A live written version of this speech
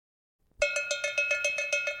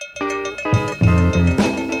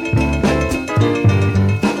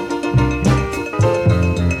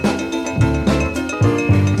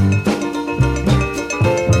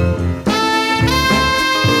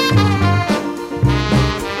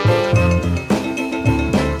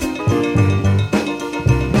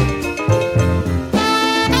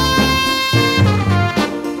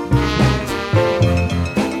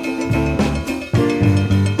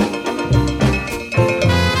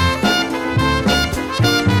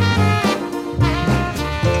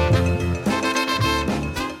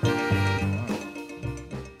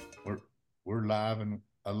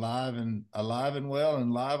alive and well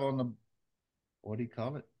and live on the, what do you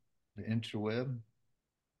call it? The interweb?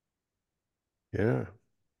 Yeah,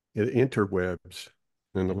 interwebs.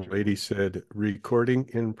 And the lady Interweb. said, recording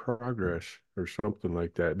in progress or something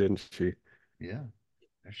like that, didn't she? Yeah,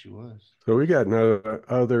 there she was. So we got another,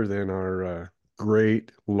 other than our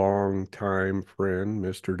great long time friend,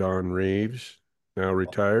 Mr. Don Reeves, now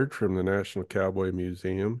retired from the National Cowboy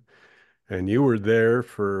Museum. And you were there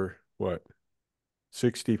for what,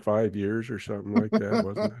 65 years or something like that,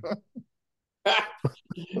 wasn't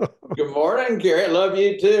Good morning, Cary. I love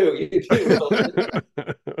you too. You too, Willie.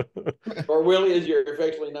 it? Or Willie, as you're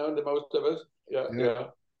affectionately known to most of us. Yeah, Yeah.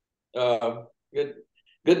 yeah. Good,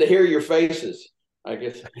 good to hear your faces. I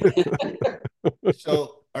guess.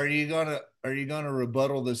 So are you gonna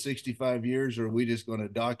rebuttal the 65 years, or are we just gonna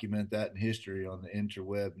document that in history on the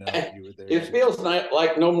interweb now that you were there It feels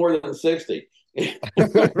like no more than 60.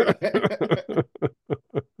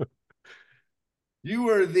 You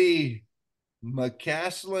were the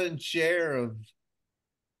McCaslin chair of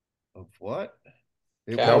what?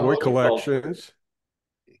 It was Cowboy Cowboy culture collections,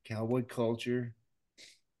 cowboy culture.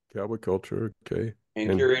 cowboy culture. Okay.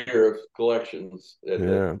 and And curator of collections at the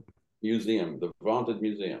yeah, museum, the vaunted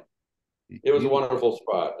museum. It was a You wonderful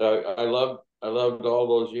spot. I loved all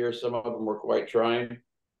those years. Some of them were quite trying.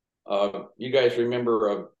 You guys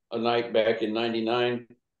remember a night back in '99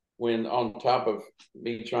 when, on top of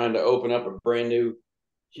me trying to open up a brand new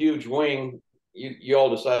huge wing, you all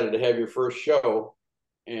decided to have your first show,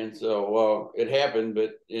 and so it happened.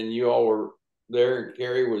 And you all were there, and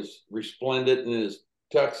Cary was resplendent in his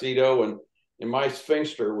tuxedo, and my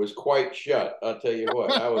sphincter was quite shut. I'll tell you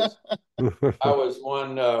what, I was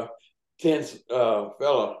one tense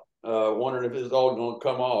fella, wondering if his all going to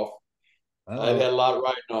come off. I'd oh, had a lot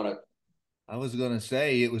riding on it. I was gonna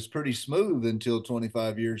say it was pretty smooth until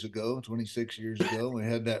 25 years ago, 26 years ago. We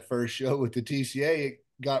had that first show with the TCA. It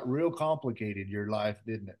got real complicated, your life,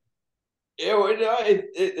 didn't it?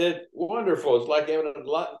 It wonderful. It's like having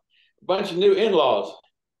a bunch of new in-laws.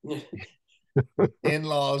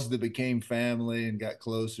 In-laws that became family and got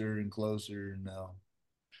closer and closer, and now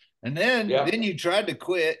and then Yeah. then you tried to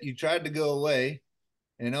quit, you tried to go away,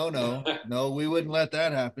 and oh no, no, we wouldn't let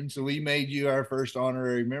that happen. So we made you our first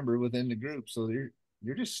honorary member within the group. So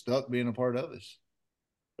you're just stuck being a part of us.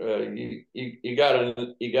 You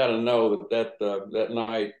gotta know that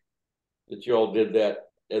night that you all did that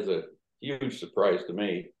as a huge surprise to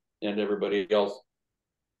me and everybody else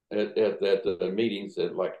at that meeting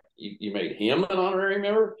said, like, you made him an honorary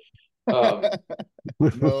member. Um,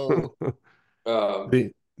 No. um,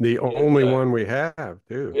 the it, only one we have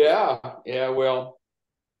too. yeah, yeah. Well,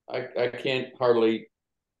 I can't hardly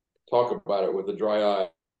talk about it with a dry eye.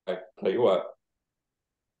 I tell you what,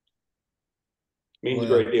 means a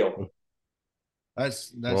Well, great deal.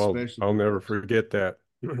 that's Well, special I'll to never us. forget that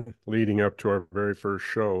leading up to our very first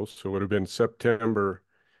show. So it would have been September.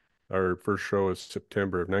 Our first show is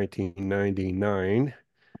September of 1999,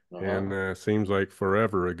 and Uh-huh. seems like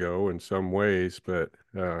forever ago in some ways. But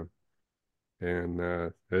as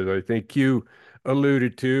I think you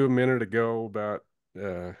alluded to a minute ago about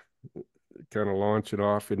uh, kind of launching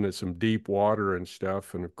off into some deep water and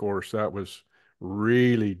stuff, and of course that was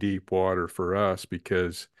really deep water for us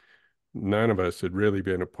because none of us had really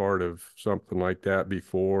been a part of something like that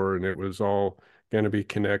before, and it was all going to be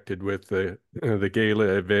connected with the gala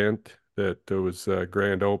event that was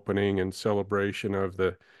grand opening and celebration of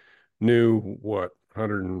the new what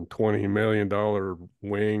 $120 million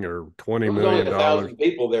wing or twenty There was only million a dollars. thousand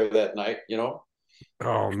people there that night, you know.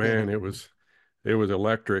 Oh man, it was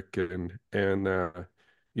electric, and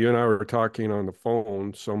you and I were talking on the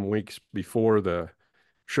phone some weeks before the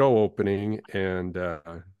show opening, and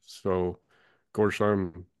so of course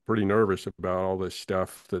I'm pretty nervous about all this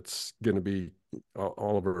stuff that's going to be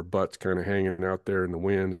all of our butts kind of hanging out there in the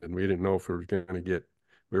wind, and we didn't know if we were going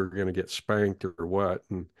to get spanked or what,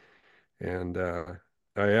 and I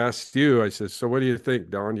asked you, I said, so what do you think,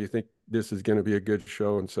 Don? Do you think this is going to be a good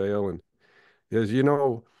show and sale? And as you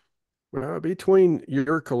know, well, between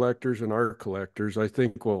your collectors and our collectors, I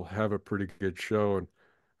think we'll have a pretty good show. And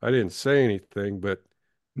I didn't say anything, but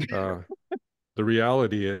uh, the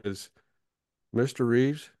reality is, Mr.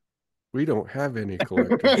 Reeves, we don't have any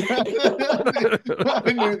collectors.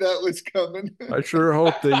 I knew that was coming. I sure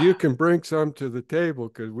hope that you can bring some to the table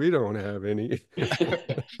because we don't have any.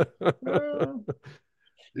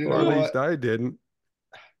 You Or at know least what? I didn't.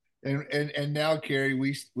 And now, Cary,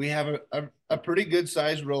 we have a pretty good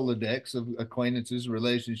sized Rolodex of acquaintances,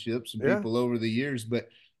 relationships, and Yeah. people over the years. But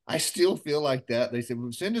I still feel like that. They said,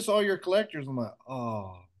 well, "Send us all your collectors." I'm like,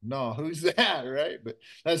 "Oh no, who's that? Right. But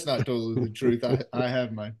that's not totally the truth. I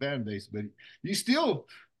have my fan base, but you still,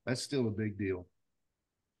 that's still a big deal.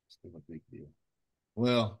 Still a big deal.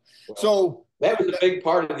 Well, Well, so that was a big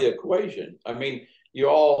part of the equation. I mean, you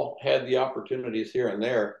all had the opportunities here and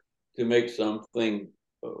there to make something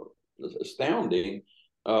astounding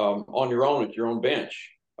on your own at your own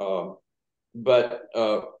bench. But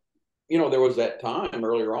there was that time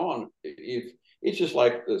earlier on. If it's just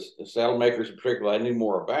like the saddle makers in particular, I knew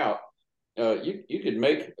more about. You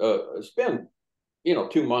could spend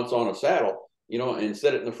 2 months on a saddle, and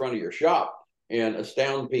set it in the front of your shop and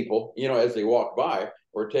astound people, as they walk by,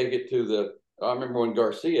 or take it to the. I remember when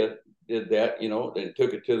Garcia did that, and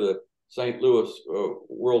took it to the St. Louis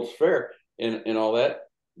World's Fair and all that.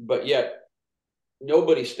 But yet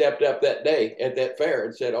nobody stepped up that day at that fair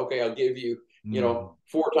and said, "Okay, I'll give you,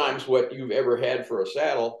 4 times what you've ever had for a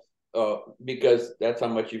saddle, because that's how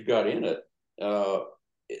much you've got in it."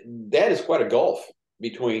 That is quite a gulf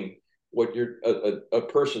between what you're a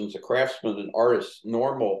person's, a craftsman, an artist's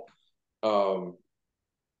normal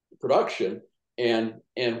production and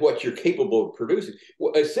what you're capable of producing.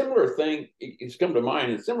 Well, a similar thing has come to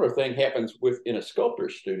mind. A similar thing happens in a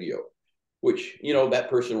sculptor's studio, which that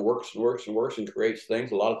person works and works and works and creates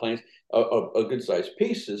things. A lot of times, a good sized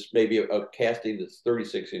piece is maybe a casting that's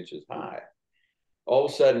 36 inches high. All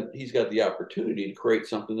of a sudden, he's got the opportunity to create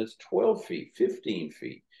something that's 12 feet, 15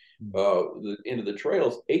 feet. The end of the trail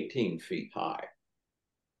is 18 feet high.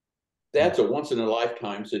 That's a once in a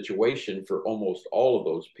lifetime situation for almost all of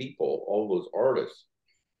those people, all those artists.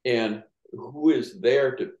 And who is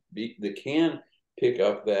there that can pick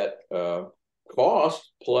up that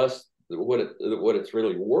cost plus what it's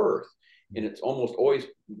really worth? And it's almost always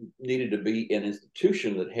needed to be an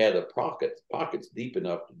institution that had the pockets deep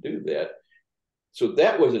enough to do that. So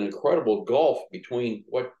that was an incredible gulf between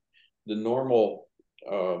what the normal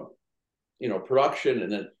production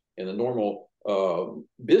and the normal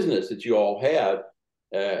business that you all had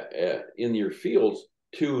in your fields,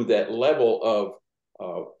 to that level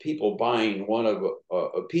of people buying one of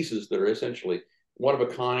pieces that are essentially one of a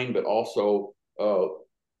kind, but also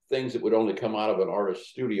things that would only come out of an artist's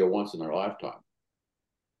studio once in their lifetime.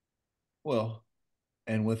 Well,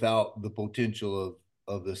 and without the potential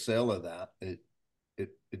of the sale of that,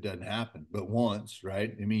 it doesn't happen. But once,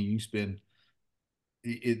 right? I mean, you spend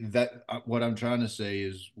what I'm trying to say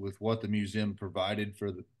is, with what the museum provided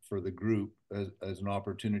for the group as an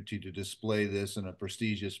opportunity to display this in a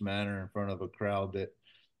prestigious manner in front of a crowd that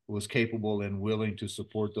was capable and willing to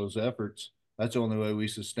support those efforts, that's the only way we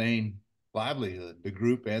sustain livelihood, the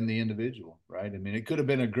group and the individual, right? I mean, it could have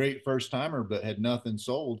been a great first timer, but had nothing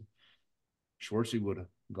sold, Schwartzy would have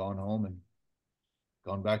gone home and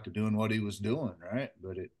gone back to doing what he was doing, right?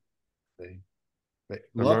 But they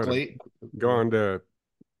luckily gone to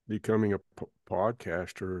becoming a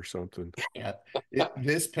podcaster or something. Yeah,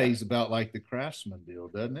 this pays about like the Craftsman deal,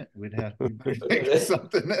 doesn't it? We'd have to make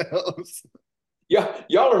something else. Yeah,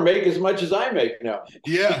 y'all are making as much as I make now.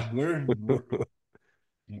 Yeah, we're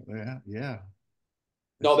yeah.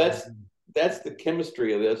 No, that's the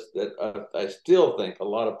chemistry of this that I still think a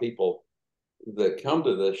lot of people that come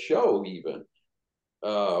to the show even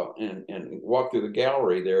and walk through the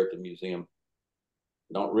gallery there at the museum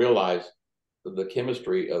don't realize the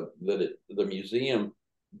chemistry of the museum.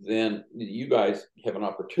 Then you guys have an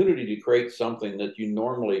opportunity to create something that you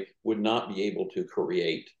normally would not be able to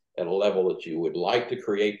create at a level that you would like to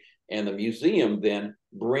create. And the museum then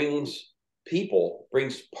brings people,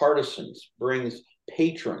 brings partisans, brings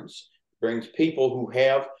patrons, brings people who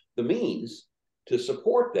have the means to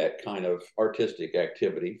support that kind of artistic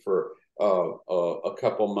activity for a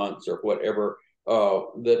couple months or whatever,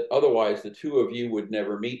 that otherwise the two of you would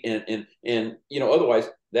never meet. And otherwise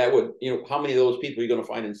that would, how many of those people are you going to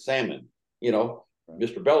find in Salmon,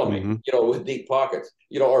 Mr. Bellamy, with deep pockets,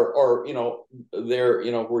 or there,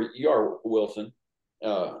 where you are, Wilson,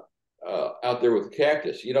 out there with the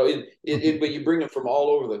cactus, but you bring them from all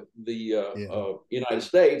over the United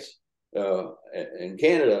States and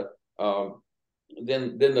Canada.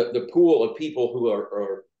 Then the pool of people who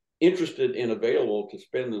are interested and available to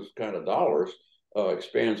spend those kind of dollars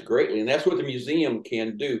expands greatly. And that's what the museum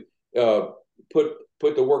can do.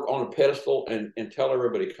 Put the work on a pedestal and tell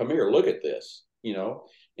everybody, come here, look at this,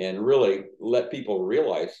 and really let people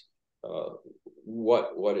realize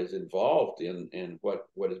what is involved in what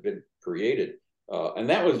has been created. And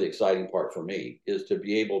that was the exciting part for me, is to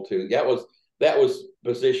be able to, that was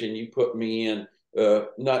position you put me in,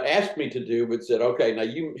 not asked me to do, but said, okay, now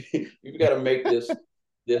you've got to make this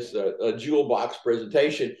jewel box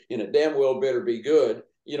presentation, and it damn well better be good.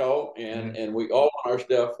 and we all want our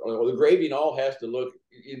stuff. Well, the graving all has to look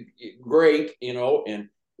great, and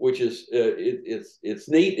which is it's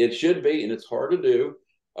neat. It should be, and it's hard to do.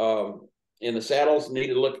 And the saddles need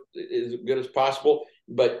to look as good as possible,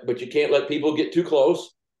 but you can't let people get too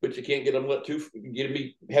close. But you can't have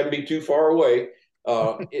them be too far away.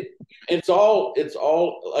 It's all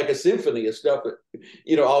like a symphony of stuff that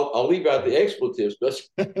I'll leave out the expletives, but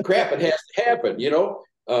crap, it has to happen,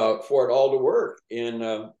 for it all to work,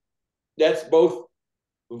 and that's both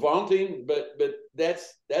vaunting, but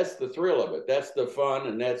that's the thrill of it. That's the fun,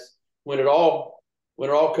 and that's when it all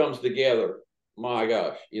comes together. My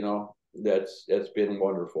gosh, that's been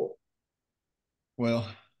wonderful. Well,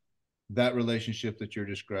 that relationship that you're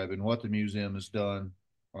describing, what the museum has done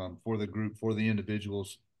for the group, for the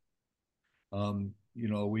individuals,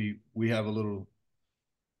 we have a little.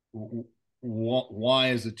 Why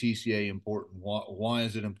is the TCA important? Why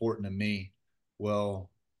is it important to me? Well,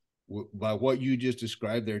 by what you just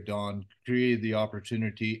described there, Don, created the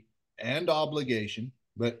opportunity and obligation,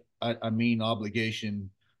 but I mean obligation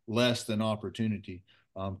less than opportunity,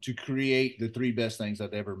 to create the 3 best things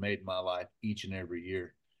I've ever made in my life each and every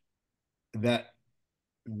year. That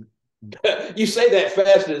you say that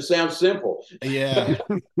fast and it sounds simple. Yeah.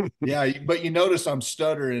 But you notice I'm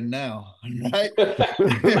stuttering now, right?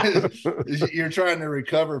 You're trying to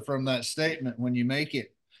recover from that statement when you make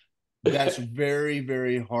it. That's very,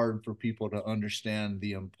 very hard for people to understand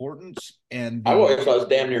the importance. And I always thought it was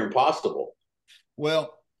damn near impossible.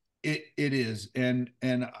 Well, it is. And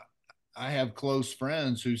I have close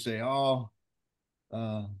friends who say, oh,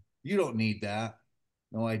 you don't need that.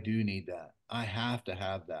 No, I do need that. I have to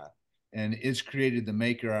have that. And it's created the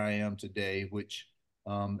maker I am today, which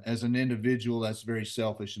as an individual, that's very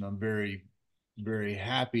selfish. And I'm very, very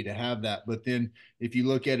happy to have that. But then if I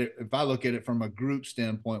look at it from a group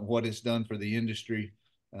standpoint, what it's done for the industry,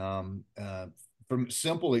 from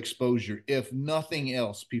simple exposure, if nothing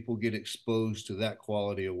else, people get exposed to that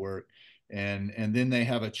quality of work. And then they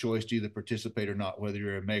have a choice to either participate or not, whether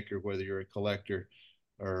you're a maker, whether you're a collector,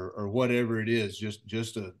 or whatever it is,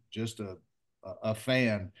 just a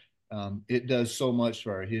fan. It does so much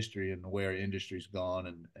for our history and the way our industry's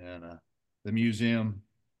gone, and the museum.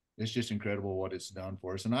 It's just incredible what it's done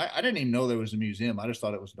for us. And I didn't even know there was a museum. I just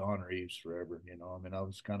thought it was Don Reeves forever. I mean, I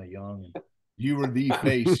was kind of young, and you were the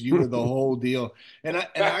face. You were the whole deal. And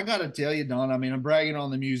I got to tell you, Don. I mean, I'm bragging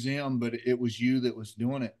on the museum, but it was you that was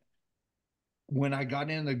doing it. When I got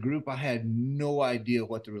in the group, I had no idea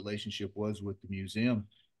what the relationship was with the museum.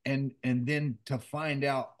 And then to find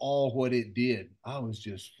out all what it did, I was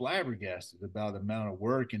just flabbergasted about the amount of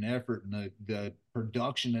work and effort and the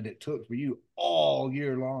production that it took for you all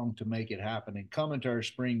year long to make it happen and coming to our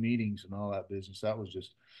spring meetings and all that business.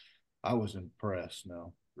 I was impressed.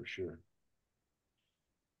 No, for sure.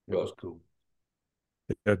 It was cool.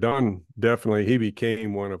 Yeah, Don definitely, he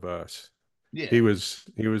became one of us. Yeah. He was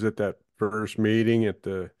at that first meeting at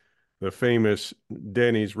the famous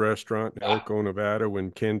Denny's restaurant in Elko, Nevada,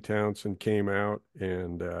 when Ken Townsend came out.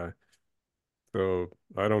 And so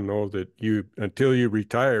I don't know that until you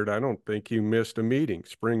retired, I don't think you missed a meeting,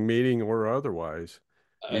 spring meeting or otherwise.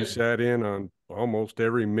 You sat in on almost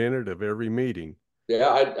every minute of every meeting. Yeah,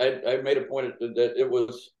 I made a point that it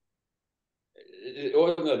wasn't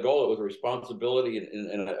a goal, it was a responsibility,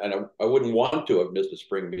 and I wouldn't want to have missed a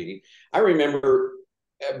spring meeting. I remember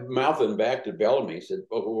mouthing back to Bellamy, said,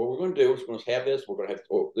 "Oh, what we're going to do is we're going to have this. We're going to have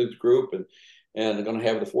this group, and they're going to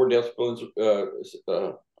have the 4 disciplines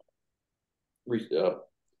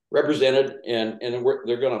represented, and they're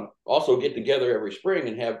going to also get together every spring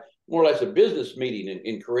and have more or less a business meeting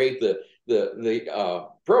and create the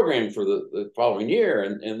program for the following year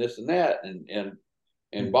and this and that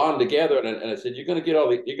and bond together." And I said, you're going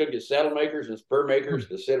to get saddle makers and spur makers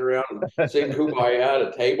to sit around and sing Kumbaya at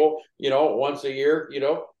a table, once a year,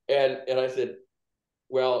 and I said,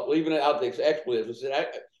 well, leaving it out the expletives,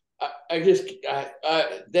 I said,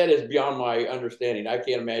 that is beyond my understanding. I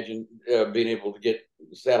can't imagine being able to get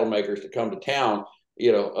saddle makers to come to town,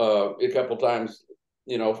 a couple times,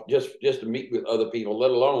 just to meet with other people,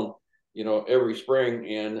 let alone, every spring.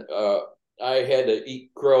 And I had to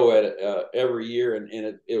eat crow at it every year, and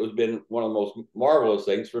it was been one of the most marvelous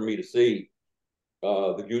things for me to see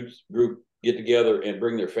the group get together and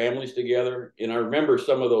bring their families together. And I remember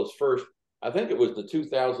some of those first. I think it was the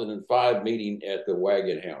 2005 meeting at the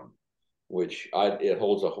Wagon Hound, which it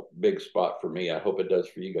holds a big spot for me. I hope it does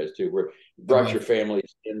for you guys too. Where you brought your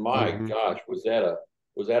families, and my gosh, was that a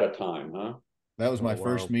time, huh? That was my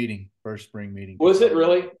first spring meeting. Was it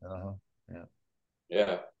really?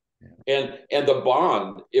 Yeah. And the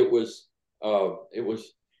bond, it was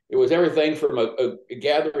it was everything from a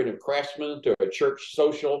gathering of craftsmen to a church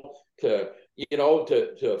social to, you know,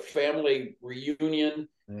 to a family reunion,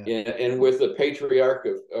 and with the patriarch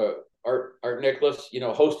of Art Nicholas, you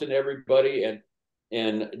know, hosting everybody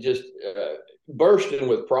and just bursting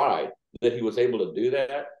with pride that he was able to do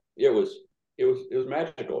that. It was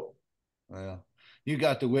magical. Well, you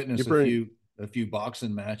got to witness a few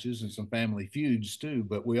boxing matches and some family feuds too.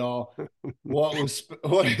 But we all, what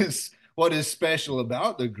is special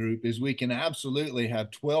about the group is we can absolutely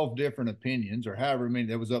have 12 different opinions, or however many.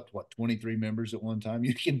 There was up to 23 members at one time.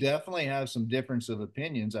 You can definitely have some difference of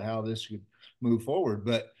opinions of how this could move forward.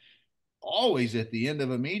 But always at the end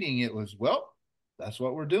of a meeting, it was, well, that's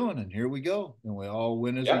what we're doing, and here we go, and we all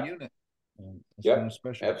win as a unit. Yeah, kind of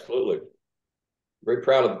special. Absolutely. Very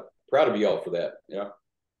proud of you all for that. Yeah.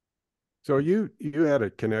 So you had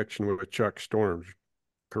a connection with Chuck Storms,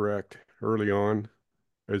 correct? Early on,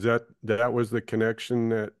 is that was the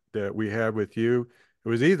connection that we had with you? It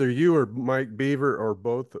was either you or Mike Beaver or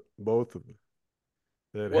both of them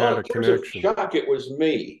that had a connection. Chuck, it was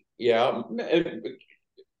me. Yeah.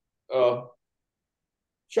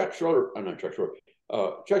 Chuck Storms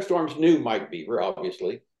knew Mike Beaver,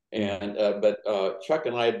 obviously, and but Chuck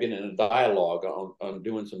and I had been in a dialogue on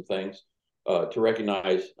doing some things to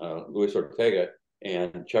recognize Luis Ortega,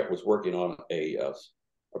 and Chuck was working on a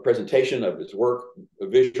presentation of his work, a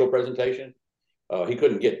visual presentation. He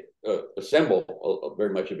couldn't get assemble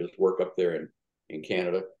very much of his work up there in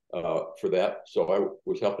Canada for that, so I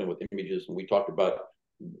was helping with images, and we talked about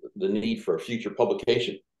the need for a future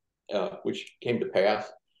publication, which came to pass.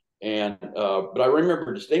 And but I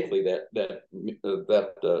remember distinctly that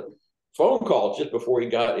phone call just before he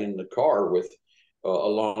got in the car with a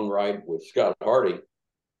long ride with Scott Hardy,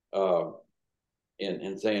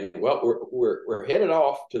 and saying, "Well, we're headed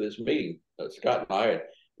off to this meeting, Scott and I, and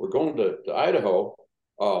we're going to Idaho.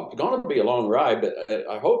 It's going to be a long ride, but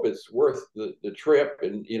I hope it's worth the trip."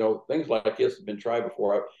 And you know, things like this have been tried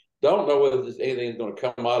before. I don't know whether anything is going to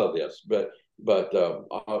come out of this, but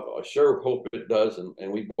I sure hope it does,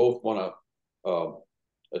 and we both want to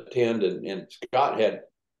attend. And Scott had,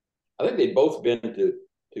 I think they'd both been to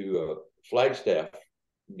Flagstaff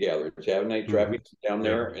gatherings, haven't they? Travis down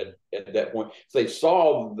there at that point, so they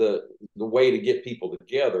saw the way to get people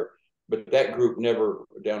together. But that group never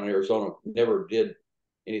down in Arizona never did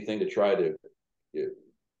anything to try to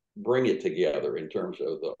bring it together in terms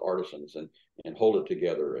of the artisans and hold it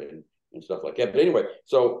together and stuff like that. But anyway,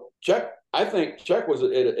 so Chuck, I think Chuck was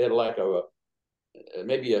at like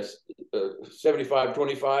maybe a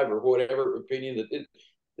 75-25 or whatever opinion that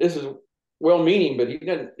this is well-meaning, but he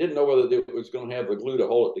didn't know whether it was going to have the glue to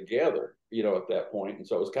hold it together, you know, at that point. And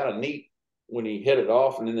so it was kind of neat when he headed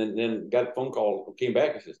off, and then got a phone call, came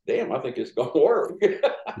back and says, "Damn, I think it's going to work." You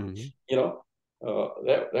know,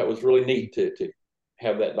 that was really neat to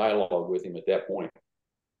have that dialogue with him at that point.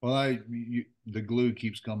 Well, the glue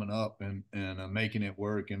keeps coming up and making it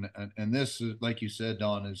work, and this is, like you said,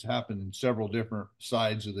 Don, has happened in several different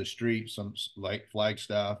sides of the street. Some like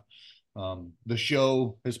Flagstaff, the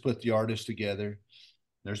show has put the artists together.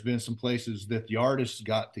 There's been some places that the artists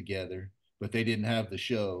got together, but they didn't have the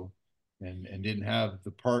show, and didn't have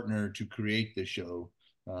the partner to create the show.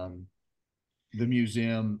 The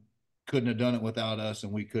museum couldn't have done it without us,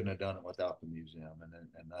 and we couldn't have done it without the museum. And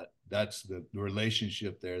that's the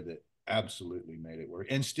relationship there that absolutely made it work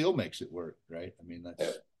and still makes it work, right? I mean,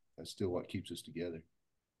 that's still what keeps us together.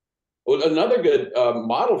 Well, another good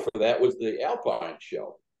model for that was the Alpine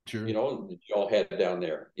show. Sure. You know, that y'all had down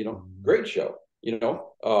there. You know, great show. You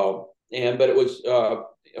know, but it was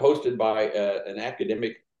hosted by an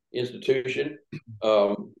academic institution,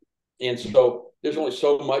 and so there's only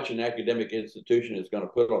so much an academic institution is going to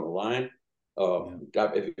put on the line,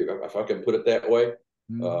 if I can put it that way.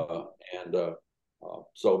 But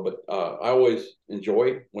I always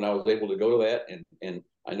enjoyed when I was able to go to that, and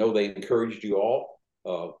I know they encouraged you all,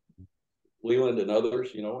 Leland and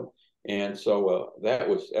others, you know, and so that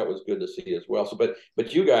was good to see as well. So, but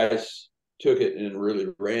you guys took it and really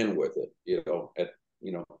ran with it, you know,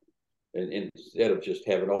 and instead of just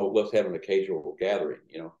having, let's have an occasional gathering,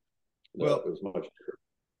 you know. Well, it was much bigger.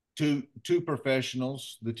 Two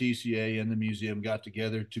professionals, the TCA and the museum, got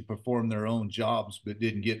together to perform their own jobs, but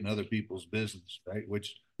didn't get in other people's business, right?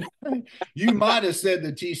 Which you might have said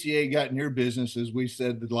the TCA got in your business, as we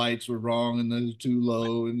said the lights were wrong and they're too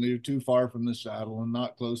low and they're too far from the saddle and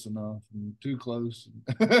not close enough and too close.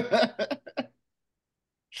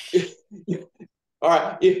 All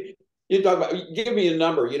right. You talk about, give me a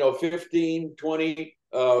number, you know, 15, 20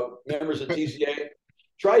 members of TCA.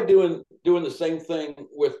 Try doing the same thing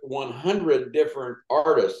with 100 different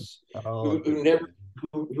artists who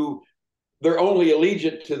who they're only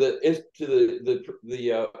allegiant to the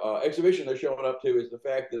exhibition they're showing up to is the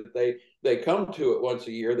fact that they come to it once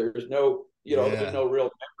a year. There's no there's no real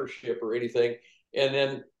membership or anything. And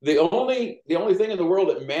then the only thing in the world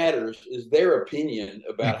that matters is their opinion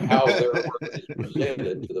about how their work is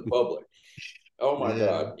presented to the public. Oh my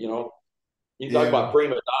God, you talk about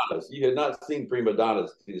prima donnas. You had not seen prima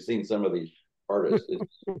donnas. You've seen some of these artists.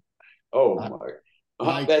 Oh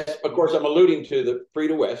my! That's, of course, I'm alluding to the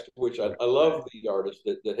Frida West, which I love the artists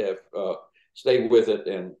that have stayed with it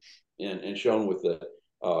and shown with the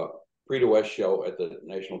Frida West show at the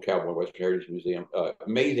National Cowboy Western Heritage Museum.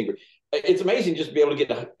 Amazing! It's amazing just to be able to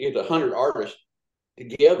get 100 artists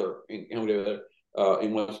together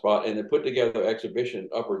in one spot and then put together an exhibition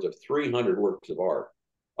upwards of 300 works of art.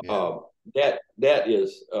 Yeah. That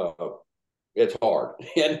is it's hard,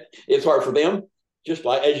 and it's hard for them. Just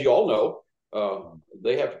like, as you all know,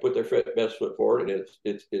 they have to put their best foot forward, and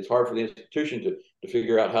it's hard for the institution to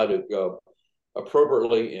figure out how to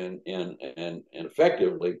appropriately and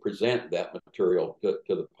effectively present that material to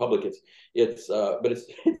the public. But it's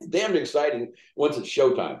damn exciting once it's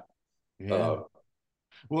showtime. Yeah.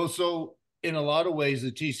 Well, so in a lot of ways,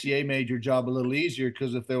 the TCA made your job a little easier,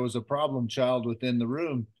 because if there was a problem child within the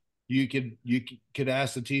room, you could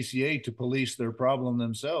ask the TCA to police their problem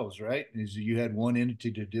themselves, right? You had one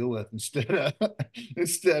entity to deal with instead of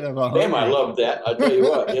 100. Damn, I love that. I tell you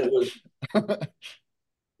what, it was.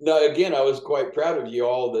 No, again, I was quite proud of you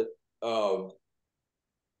all that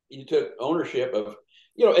you took ownership of,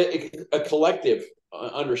 a collective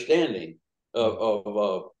understanding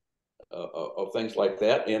of things like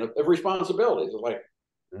that, and of responsibilities. Like,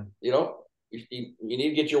 you need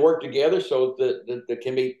to get your work together so that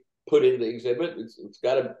can be put into the exhibit. It's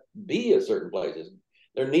got to be at certain places.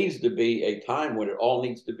 There needs to be a time when it all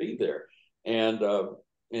needs to be there, and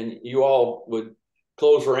you all would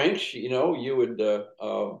close ranks. You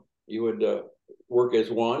would work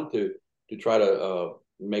as one to try to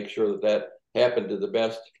make sure that happened to the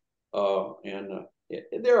best.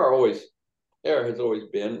 There has always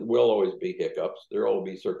been, will always be hiccups. There will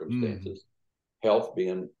always be circumstances. Health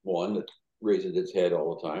being one that raises its head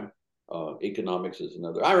all the time. Economics is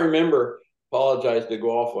another. I remember, apologize to go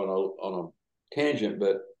off on a tangent,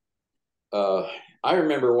 but I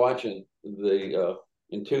remember watching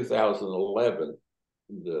in 2011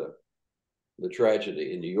 the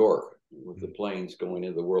tragedy in New York with the planes going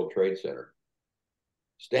into the World Trade Center.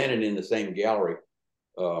 Standing in the same gallery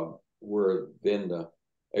where then the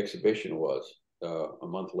exhibition was a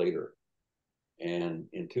month later, and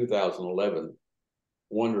in 2011,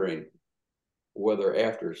 wondering whether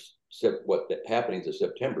after what the happenings of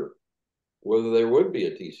September, whether there would be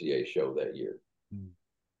a TCA show that year.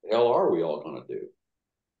 The hell are we all going to do?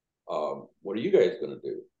 What are you guys going to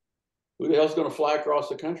do? Who the hell's going to fly across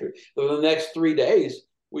the country? So the next 3 days,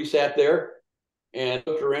 we sat there and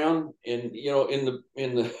looked around, and in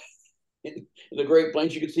the Great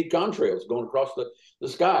Plains, you could see contrails going across the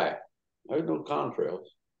sky. There were no contrails.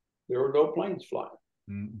 There were no planes flying.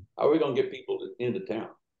 How are we going to get people into town?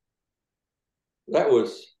 That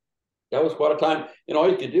was quite a time. And all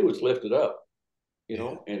you could do was lift it up,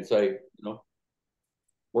 and say,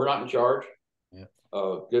 we're not in charge. Yeah.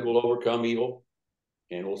 Good will overcome evil,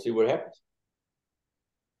 and we'll see what happens.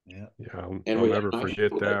 Yeah. I'll never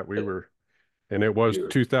forget that. We were, and it was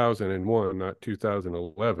 2001, not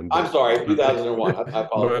 2011. I'm sorry, 2001. I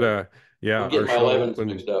apologize. But our show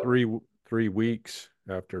opened 3 weeks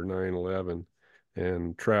after 9/11,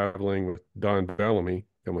 and traveling with Don Bellamy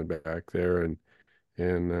coming back there,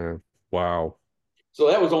 and wow. So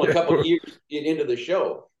that was only a couple of years into the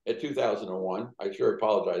show at 2001. I sure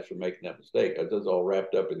apologize for making that mistake. I was all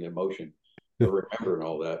wrapped up in the emotion of remembering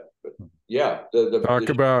all that. But yeah, talk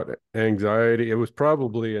about anxiety. It was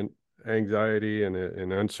probably an anxiety and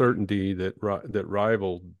an uncertainty that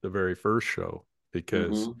rivaled the very first show,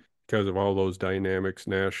 because of all those dynamics.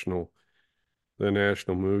 The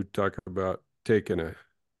national mood. Talk about taking a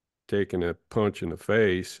punch in the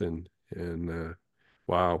face, and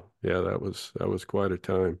wow, yeah, that was quite a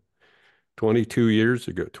time. 23 years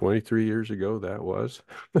ago, that was.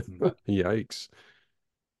 Yikes.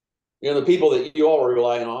 The people that you all are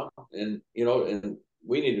relying on, and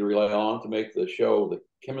we need to rely on to make the show, the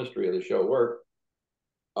chemistry of the show work.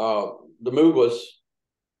 The mood was,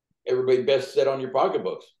 everybody best set on your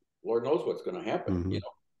pocketbooks. Lord knows what's going to happen,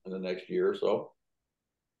 in the next year or so.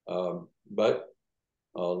 But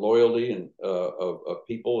loyalty and of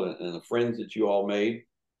people and the friends that you all made,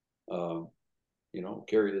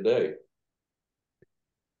 carry the day.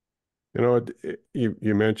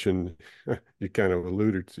 You mentioned, you kind of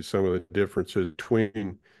alluded to some of the differences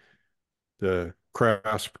between the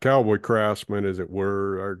cowboy craftsmen, as it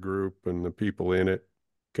were, our group and the people in it,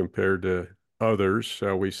 compared to others,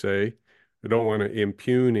 shall we say. I don't want to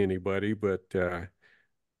impugn anybody, but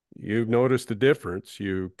you've noticed a difference.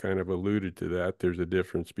 You kind of alluded to that. There's a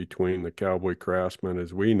difference between the cowboy craftsmen,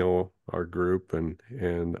 as we know, our group,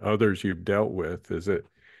 and others you've dealt with. Is it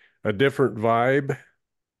a different vibe?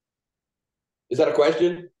 Is that a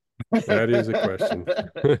question? That is a question.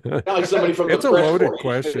 Not like somebody from It's the a press loaded corps.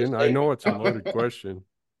 question. I know it's a loaded question.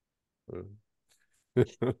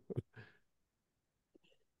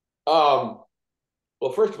 Well,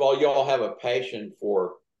 first of all, you all have a passion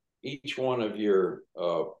for each one of your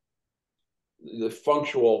the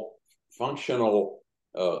functional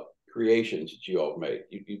creations that you all made.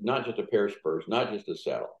 Not just a pair of spurs, not just a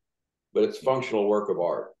saddle, but it's functional work of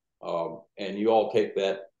art. And you all take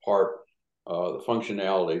that part, the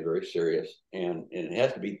functionality, very serious, and it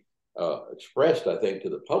has to be expressed, I think, to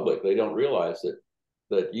the public. They don't realize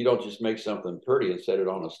that you don't just make something pretty and set it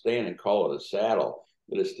on a stand and call it a saddle,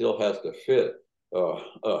 but it still has to fit a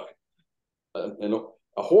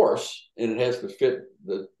horse, and it has to fit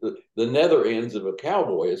the nether ends of a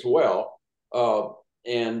cowboy as well.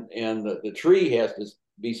 And the tree has to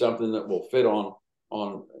be something that will fit on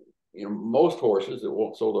most horses. It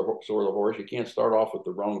won't soar the horse. You can't start off with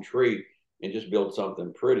the wrong tree and just build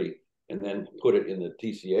something pretty and then put it in the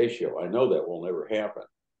TCA show. I know that will never happen.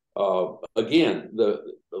 Again, a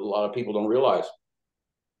lot of people don't realize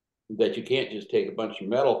that you can't just take a bunch of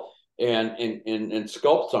metal and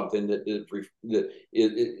sculpt something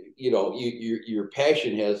your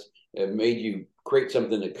passion has made you create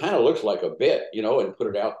something that kind of looks like a bit, and put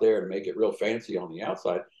it out there and make it real fancy on the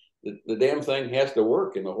outside. The damn thing has to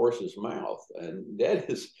work in the horse's mouth, and that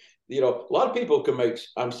is, a lot of people can make.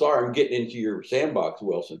 I'm sorry, I'm getting into your sandbox,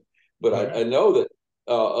 Wilson, but I know that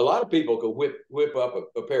a lot of people can whip up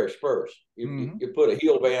a pair of spurs. You put a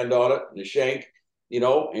heel band on it and a shank,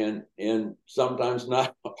 and sometimes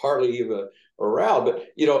not hardly even a rowel, but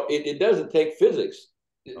it doesn't take physics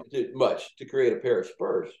much to create a pair of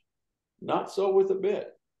spurs. Not so with a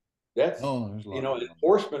bit. That's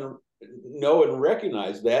horsemen know and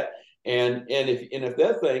recognize that, and if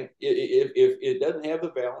that thing, if it doesn't have the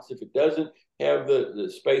balance, if it doesn't have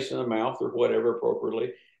the space in the mouth or whatever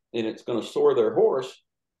appropriately, and it's going to soar their horse,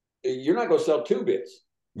 you're not going to sell two bits.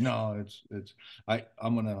 No,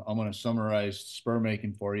 I'm gonna summarize spur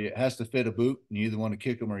making for you. It has to fit a boot, and you either want to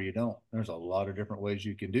kick them or you don't. There's a lot of different ways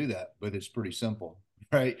you can do that, but it's pretty simple,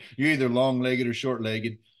 right? You're either long-legged or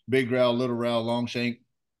short-legged, big rowel, little rowel, long shank,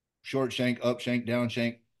 short shank, up shank, down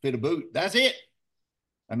shank, fit a boot. That's it.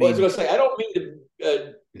 I was going to say, I don't mean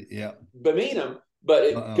to bemean them,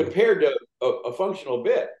 but compared to a functional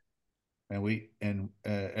bit. And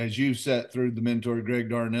as you sat through the mentor Greg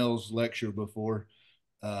Darnell's lecture before,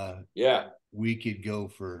 we could go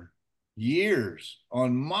for years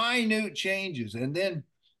on minute changes, and then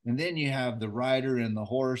you have the rider and the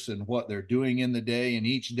horse and what they're doing in the day, and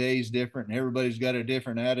each day is different, and everybody's got a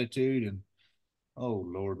different attitude, and oh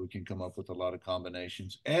Lord, we can come up with a lot of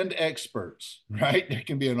combinations and experts, right? There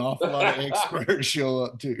can be an awful lot of experts show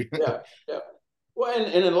up too. Yeah. Well,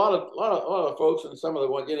 and a lot of folks, and some of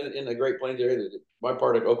the ones in the Great Plains area, my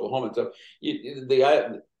part of Oklahoma and stuff,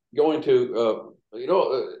 going to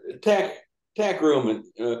tack room at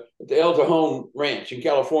the El Cajon Ranch in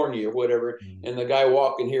California or whatever, and the guy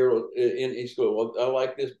walking here in he's going, well, I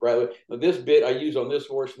like this, brother. This bit I use on this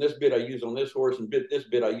horse, and this bit I use on this horse, and this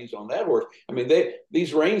bit I use on that horse. I mean,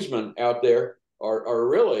 these reinsmen out there are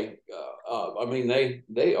really,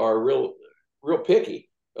 they are real picky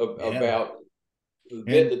about the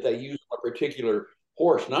bit that they use on a particular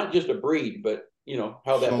horse, not just a breed, but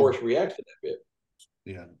how that horse reacts to that bit.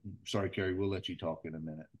 Yeah, sorry, Cary. We'll let you talk in a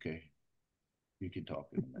minute. Okay, you can talk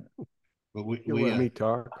in a minute. But we let me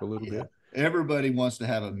talk a little bit. Everybody wants to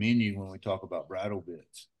have a menu when we talk about bridle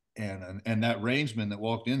bits, and that rangeman that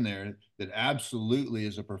walked in there that absolutely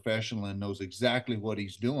is a professional and knows exactly what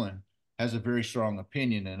he's doing has a very strong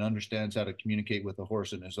opinion and understands how to communicate with the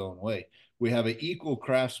horse in his own way. We have an equal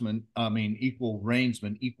craftsman, equal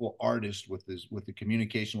reinsman, equal artist with the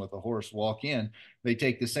communication with the horse walk in. They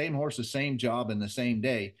take the same horse, the same job in the same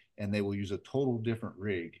day, and they will use a total different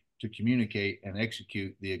rig to communicate and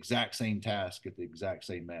execute the exact same task at the exact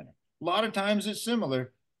same manner. A lot of times it's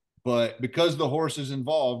similar, but because the horse is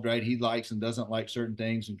involved, right, he likes and doesn't like certain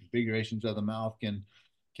things, and configurations of the mouth can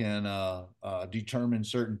determine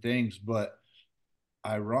certain things, but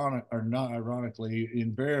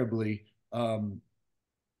invariably,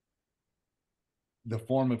 the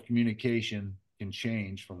form of communication can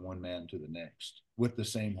change from one man to the next with the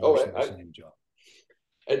same horse and the same job.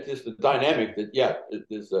 It's just the dynamic that, it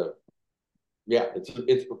is yeah,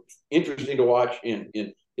 it's interesting to watch, and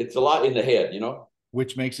it's a lot in the head, you know.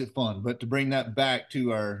 Which makes it fun. But to bring that back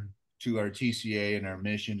to our TCA and our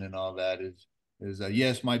mission and all that is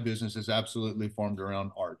yes, my business is absolutely formed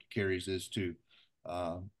around art. Cary's is too.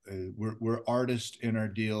 We're artists in our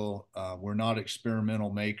deal. We're not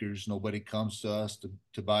experimental makers. Nobody comes to us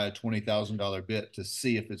to buy a $20,000 bit to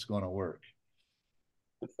see if it's going to work.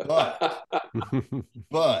 But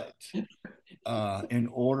but in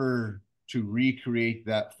order to recreate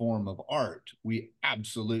that form of art, we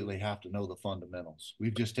absolutely have to know the fundamentals.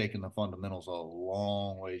 We've just taken the fundamentals a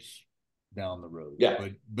long ways down the road. Yeah.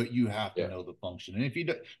 But you have to know the function. And if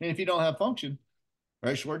you don't have function,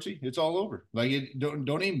 right, Schwartzy, it's all over. Like don't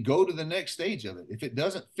even go to the next stage of it. If it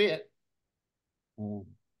doesn't fit, well,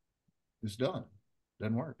 it's done.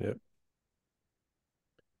 Doesn't work. Yep.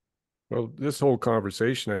 Well, this whole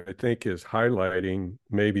conversation, I think, is highlighting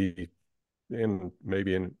maybe in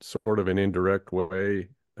sort of an indirect way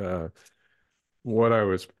what I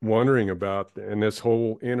was wondering about, and this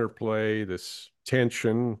whole interplay, this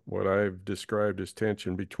tension, what I've described as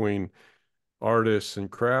tension between artists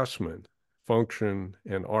and craftsmen, function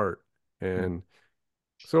and art. And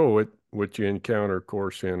so what you encounter, of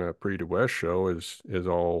course, in a Prix de West show is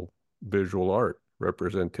all visual art,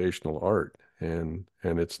 representational art. And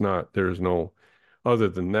it's not, there's no, other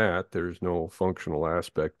than that, there's no functional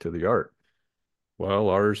aspect to the art. Well,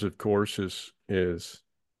 ours, of course, is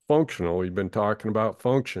functional. We've been talking about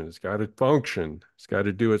function. It's got to function. It's got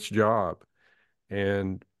to do its job.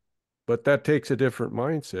 But that takes a different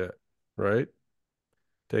mindset, right?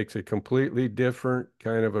 Takes a completely different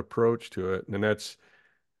kind of approach to it.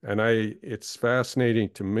 It's fascinating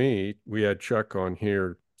to me. We had Chuck on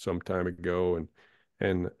here some time ago,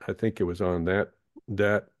 and I think it was on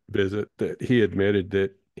that visit that he admitted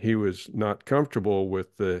that he was not comfortable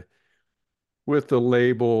with the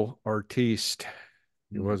label artiste.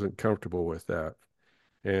 He wasn't comfortable with that.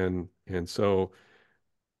 And so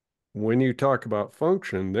when you talk about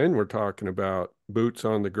function, then we're talking about boots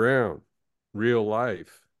on the ground, real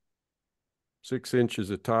life, 6 inches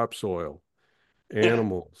of topsoil,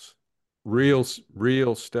 animals, real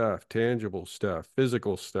stuff, tangible stuff,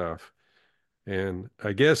 physical stuff. And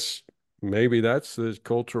I guess maybe that's the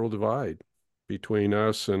cultural divide between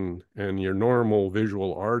us and your normal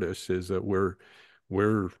visual artists, is that we're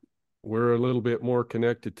a little bit more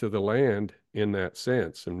connected to the land in that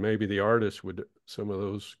sense. And maybe the artists some of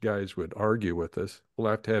those guys would argue with us.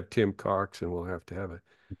 We'll have to have Tim Cox, and we'll have to have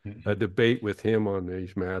a debate with him on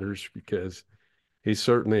these matters, because he's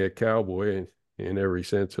certainly a cowboy in every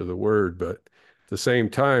sense of the word. But at the same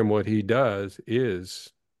time, what he does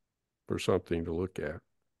is for something to look at.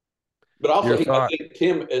 But also, I think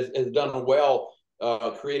Tim has done well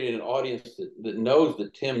creating an audience that knows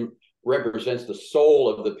that Tim represents the soul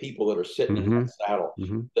of the people that are sitting in that saddle,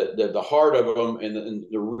 the heart of them, and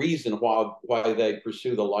the reason why they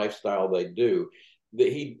pursue the lifestyle they do. That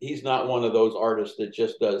he's not one of those artists that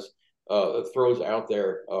just does throws out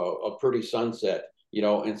there a pretty sunset, you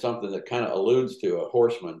know, and something that kind of alludes to a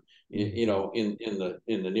horseman, you know, in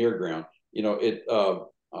the near ground, you know.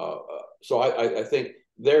 So I think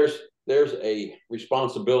there's a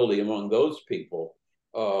responsibility among those people,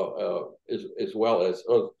 as well as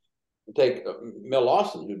take Mel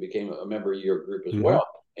Lawson, who became a member of your group as well,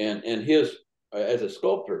 and his as a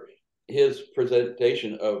sculptor, his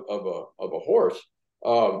presentation of a horse.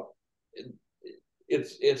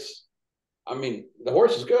 It's I mean, the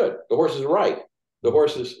horse is good. The horse is right. The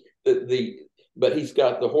horse is but he's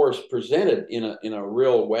got the horse presented in a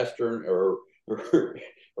real Western or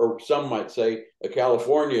some might say a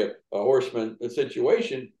California horseman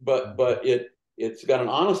situation, but it's got an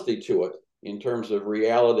honesty to it in terms of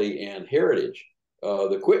reality and heritage.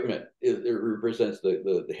 The equipment it represents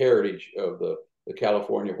the heritage of the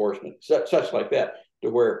California horseman, such like that, to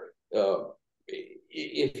where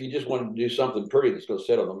if you just wanted to do something pretty that's going to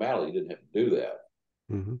sit on the mantle, you didn't have to do that.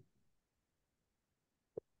 Mm-hmm.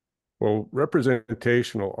 Well,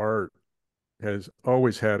 representational art has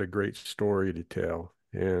always had a great story to tell.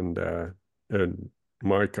 And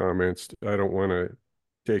my comments, I don't want to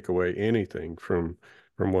take away anything from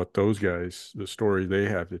what those guys, the story they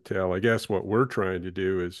have to tell. I guess what we're trying to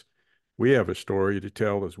do is we have a story to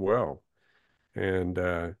tell as well. And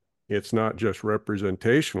it's not just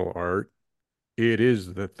representational art. It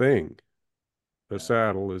is the thing. The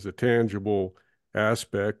saddle is a tangible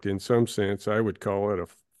aspect. In some sense, I would call it a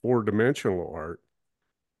 4-dimensional art.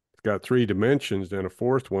 It's got 3 dimensions, and a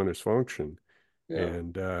 4th one is function. Yeah.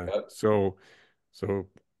 And so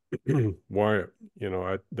why, you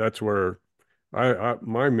know, that's where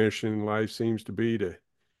my mission in life seems to be to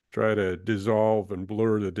try to dissolve and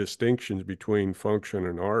blur the distinctions between function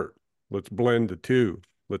and art. Let's blend the two.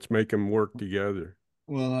 Let's make them work together.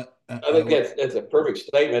 Well, I think that's a perfect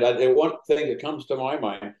statement. One thing that comes to my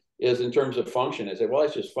mind is in terms of function. I say, well,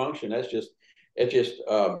 that's just function. That's just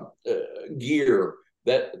gear.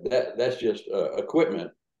 That's just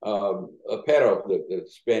equipment. A pedal, the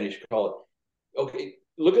Spanish call it. Okay,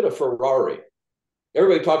 look at a Ferrari.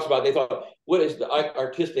 Everybody talks about. They thought, what is the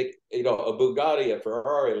artistic? A Bugatti, a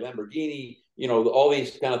Ferrari, a Lamborghini. All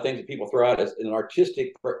these kind of things that people throw out as an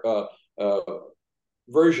artistic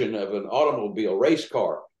version of an automobile, race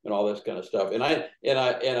car, and all this kind of stuff. And I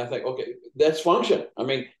think, okay, that's function. I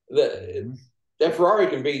mean, that Ferrari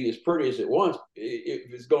can be as pretty as it wants.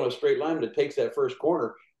 If it's going a straight line, and it takes that first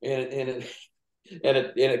corner, and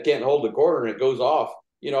it can't hold the corner, and it goes off.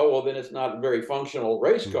 Well, then it's not a very functional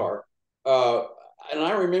race car. And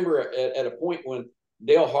I remember at a point when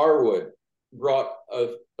Dale Harwood brought a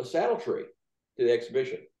saddle tree to the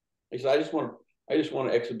exhibition. He said, I just want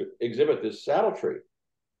to exhibit this saddle tree.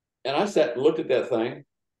 And I sat and looked at that thing,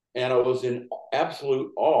 and I was in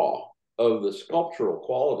absolute awe of the sculptural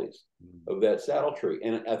qualities of that saddle tree.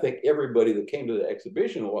 And I think everybody that came to the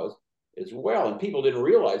exhibition was as well. And people didn't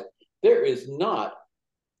realize there is not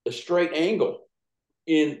a straight angle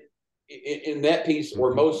in that piece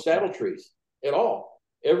or most saddle trees at all.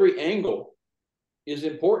 Every angle is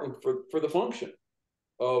important for the function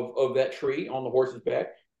of that tree on the horse's back,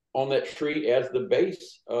 on that tree as the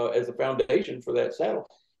base, as the foundation for that saddle.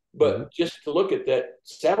 But just to look at that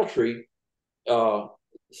saddle tree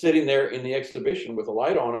sitting there in the exhibition with a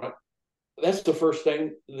light on it, that's the first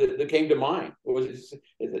thing that came to mind. It's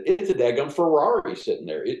a daggum Ferrari sitting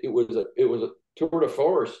there. It was a tour de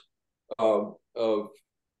force of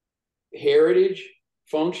heritage,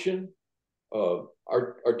 function,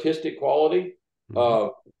 artistic quality,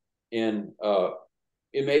 and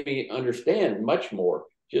it made me understand much more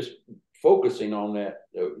just focusing on that.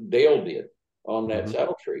 Dale did on that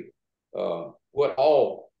saddle tree, what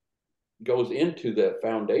all goes into the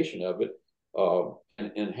foundation of it,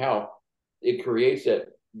 and how it creates that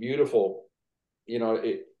beautiful,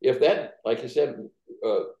 if that, like you said,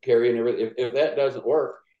 Cary, and everything, if that doesn't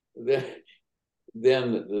work, then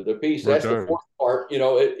the piece, that's the fourth part,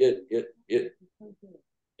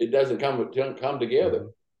 it doesn't come together.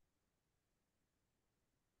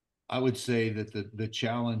 I would say that the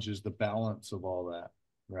challenge is the balance of all that,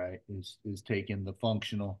 right? Is taking the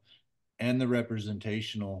functional and the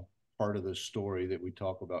representational part of the story that we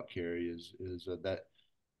talk about, Cary, is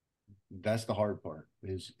that's the hard part,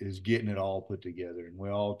 is getting it all put together. And we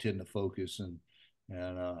all tend to focus and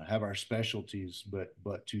have our specialties,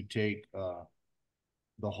 but to take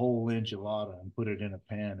the whole enchilada and put it in a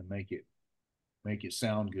pan and make it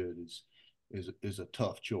sound good is a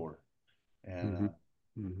tough chore. And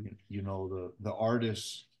the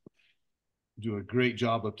artists do a great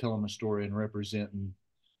job of telling the story and representing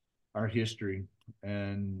our history,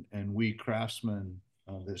 and we craftsmen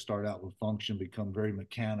that start out with function become very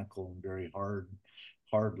mechanical and very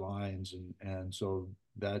hard lines, and so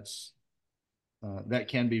that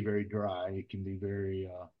can be very dry. It can be very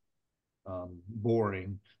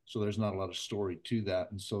boring, so there's not a lot of story to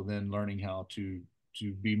that. And so then learning how to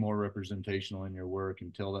be more representational in your work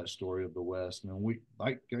and tell that story of the West. And we,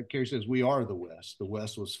 like Cary says, we are the West. The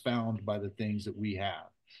West was found by the things that we have.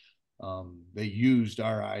 They used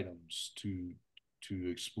our items to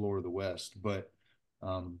explore the West, but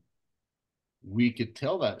we could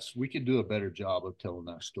do a better job of telling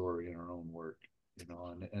that story in our own work,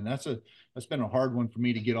 and that's been a hard one for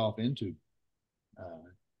me to get off into.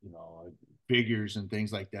 Figures and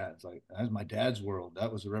things like that. It's like, that's my dad's world.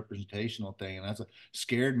 That was a representational thing, and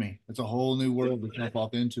scared me. It's a whole new world to jump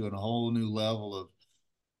off into, and a whole new level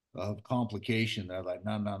of complication. That I'm like,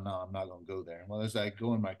 no, I'm not going to go there. Well, as I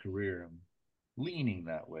go in my career, I'm leaning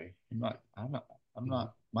that way. I'm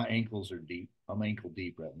not. My ankles are deep. I'm ankle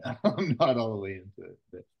deep right now. I'm not all the way into it,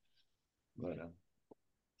 but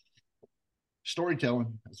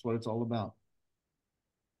storytelling. That's what it's all about.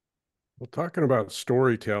 Well, talking about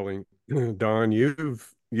storytelling, Don, you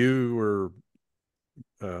were,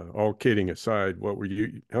 all kidding aside,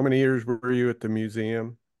 how many years were you at the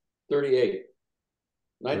museum? 38,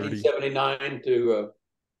 1979 to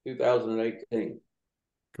 2018.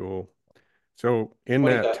 Cool. So in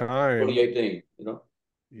that time, 2018,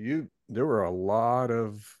 there were a lot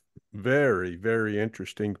of very, very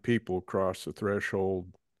interesting people across the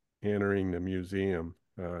threshold entering the museum.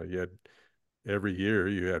 You had every year,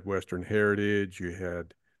 you had Western Heritage, you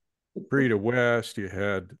had Frida West, you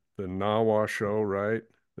had the Nawa show, right?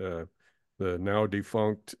 The now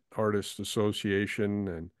defunct Artists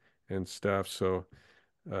Association and stuff. So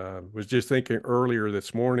Was just thinking earlier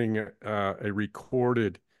this morning, I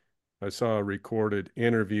saw a recorded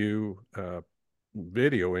interview,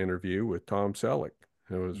 video interview with Tom Selleck.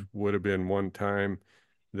 Would have been one time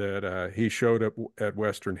that he showed up at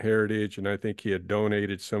Western Heritage, and I think he had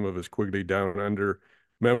donated some of his Quigley Down Under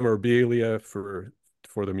memorabilia for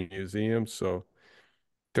the museum. So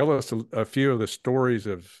tell us a few of the stories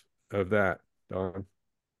of that, Don.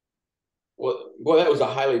 Well, that was a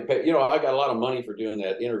highly paid. I got a lot of money for doing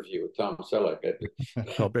that interview with Tom Selleck.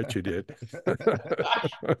 I'll bet you did.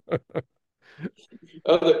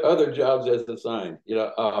 other jobs as assigned,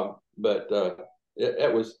 but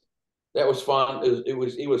that was fun.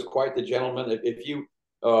 He was quite the gentleman. If you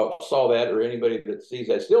saw that, or anybody that sees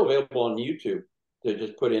that, it's still available on YouTube. To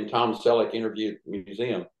just put in Tom Selleck interview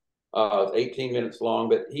museum. It's 18 minutes long,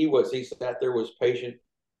 but he sat there, was patient,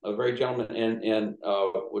 a very gentleman, and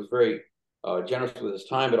was very generous with his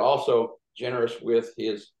time, but also generous with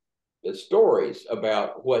his stories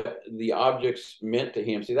about what the objects meant to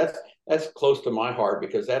him. See, that's close to my heart,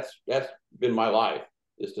 because that's been my life,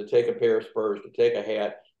 is to take a pair of spurs, to take a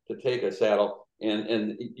hat, to take a saddle, and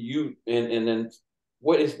then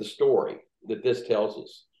what is the story that this tells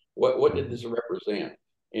us? What did this represent?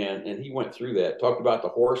 And he went through that. Talked about the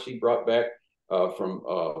horse he brought back from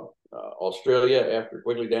Australia after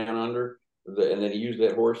Quigley Down Under, and then he used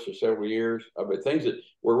that horse for several years. But things that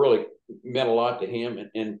were really meant a lot to him.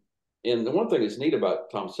 And the one thing that's neat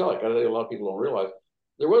about Tom Selleck, I think a lot of people don't realize,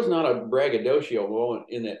 there was not a braggadocio moment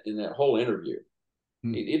in that whole interview.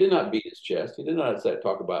 He did not beat his chest. He did not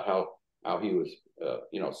talk about how he was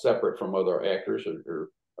separate from other actors, or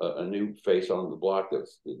a new face on the block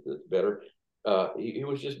that's better. He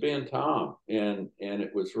was just being Tom, and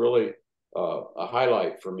it was really a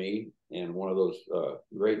highlight for me, and one of those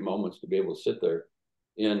great moments to be able to sit there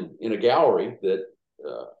in a gallery that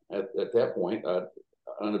at that point,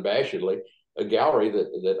 unabashedly, a gallery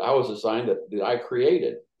that I was assigned, that I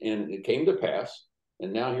created, and it came to pass.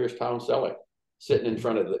 And now here's Tom Selleck sitting in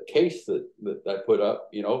front of the case that I put up,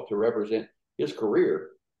 to represent his career.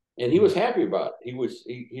 And he was happy about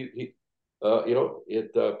it.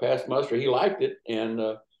 It passed muster. He liked it,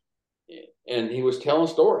 and he was telling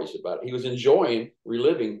stories about it. He was enjoying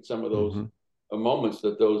reliving some of those moments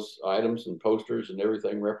that those items and posters and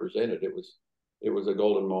everything represented. It was a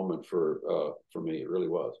golden moment for me. It really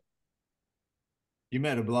was. You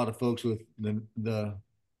met a lot of folks with the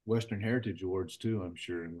Western Heritage Awards too, I'm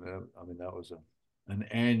sure. And that was an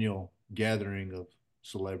annual gathering of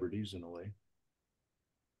celebrities in a way.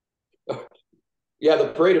 Yeah, the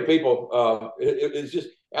parade of people, it's just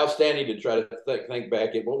outstanding to try to think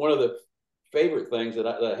back. But one of the favorite things that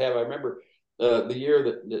I have, I remember the year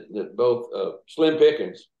that both Slim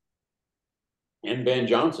Pickens and Ben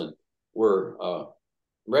Johnson were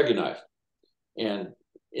recognized, and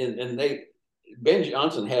Ben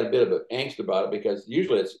Johnson had a bit of angst about it, because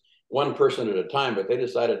usually it's one person at a time, but they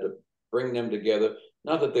decided to bring them together.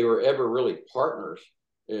 Not that they were ever really partners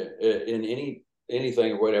in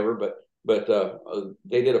anything or whatever, but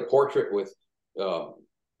they did a portrait with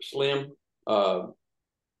Slim.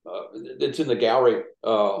 It's in the gallery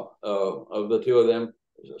of the two of them.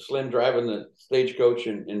 Slim driving the stagecoach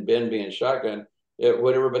and Ben being shotgun,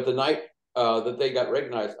 whatever. But the night that they got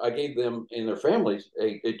recognized, I gave them and their families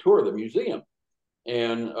a tour of the museum,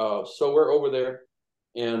 and so we're over there,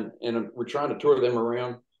 and we're trying to tour them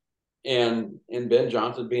around, and Ben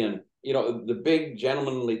Johnson, being the big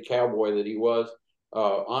gentlemanly cowboy that he was,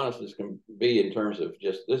 honest as can be in terms of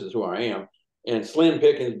just, this is who I am. And Slim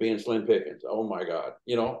Pickens being Slim Pickens. Oh my God,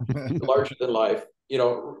 larger than life,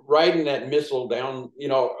 riding that missile down,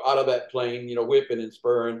 out of that plane, whipping and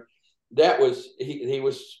spurring. That was, he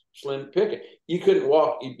was Slim Pickens. You couldn't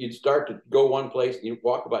walk. You'd start to go one place, you'd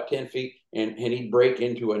walk about 10 feet, and he'd break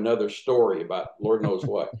into another story about Lord knows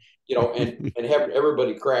what, and have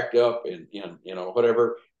everybody cracked up and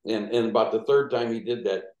whatever. And about the third time he did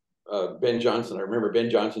that, Ben Johnson, I remember Ben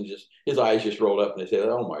Johnson, his eyes just rolled up and they said,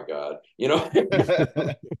 "Oh my God,"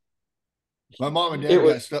 My mom and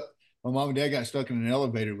dad got stuck in an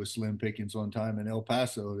elevator with Slim Pickens one time in El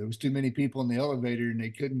Paso. There was too many people in the elevator,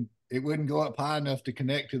 and it wouldn't go up high enough to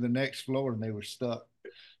connect to the next floor, and they were stuck.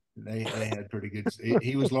 They had pretty good.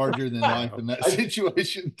 He was larger than life in that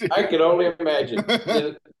situation too. I could only imagine.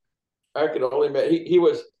 I could only imagine. He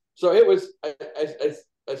was. So it was.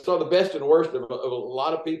 I saw the best and worst of a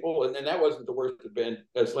lot of people, and that wasn't the worst of Ben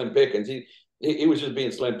Slim Pickens. He was just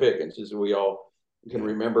being Slim Pickens, as we all can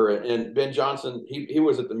remember. And Ben Johnson, he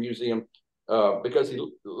was at the museum because he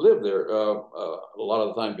lived there a lot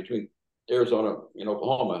of the time between Arizona and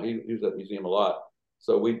Oklahoma. He was at the museum a lot,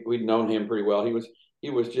 so we'd known him pretty well. He was he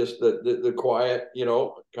was just the quiet,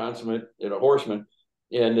 consummate, horseman,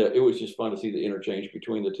 and it was just fun to see the interchange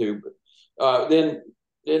between the two. But then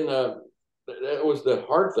that was the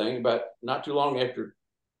hard thing. But not too long after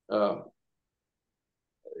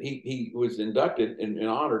he was inducted and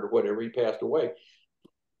honored or whatever, he passed away,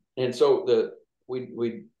 and so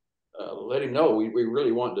we let him know we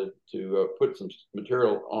really wanted to put some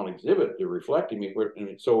material on exhibit to reflect him.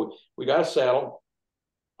 And so we got a saddle.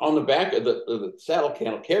 On the back of the saddle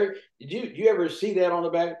cantle, Cary, did you ever see that on the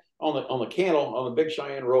back on the cantle on the Big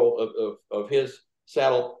Cheyenne roll of his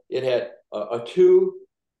saddle? It had a two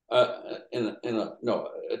and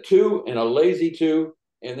a two and a lazy two,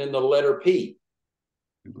 and then the letter P.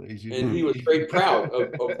 Lazy and he was very proud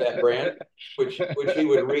of that brand, which he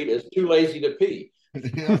would read as too lazy to pee.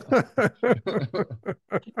 Yeah.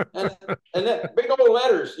 and that big old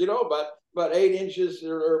letters, about 8 inches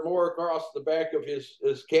or more across the back of his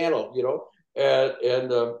cantle,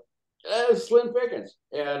 and slim pickings.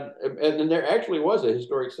 And there actually was a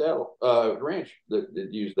historic saddle ranch that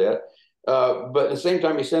used that. But at the same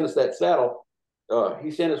time he sent us that saddle,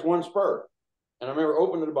 he sent us one spur. And I remember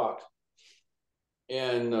opening the box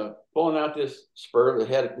and pulling out this spur that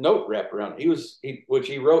had a note wrapped around it. Which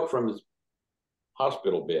he wrote from his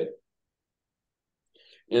hospital bed.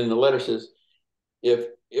 And the letter says, here's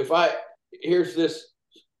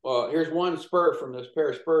one spur from this pair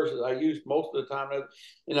of spurs that I used most of the time,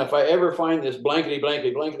 and if I ever find this blankety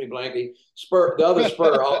spur, the other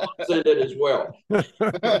spur, I'll send it as well.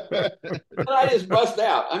 And I just bust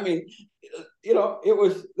out. I mean, it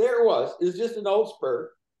was just an old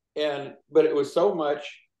spur, but it was so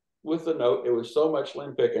much with the note. It was so much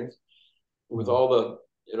Slim Pickens with all the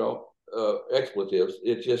expletives.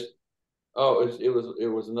 It just it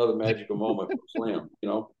was another magical moment for Slim,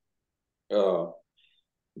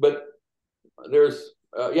 but there's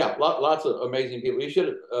lots of amazing people. You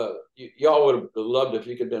should y'all would have loved if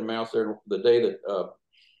you could have been mouse there the day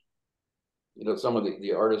that some of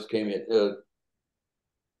the artists came in.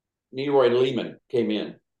 Leroy Lehman came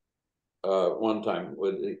in one time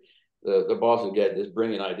with the boss had got this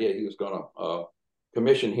brilliant idea. He was going to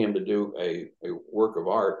commission him to do a work of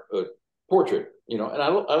art, a portrait, and I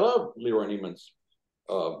love Leroy Lehman's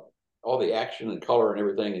all the action and color and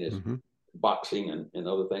everything in his boxing and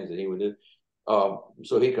other things that he would do.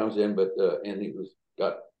 So he comes in, and he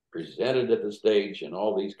got presented at the stage and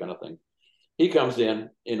all these kind of things. He comes in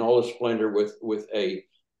all his splendor with a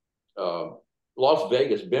Las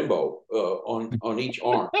Vegas bimbo on each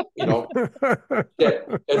arm,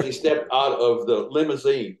 as he stepped out of the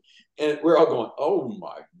limousine. And we're all going, oh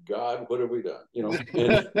my God, what have we done?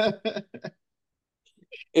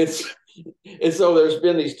 And so there's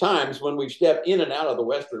been these times when we've stepped in and out of the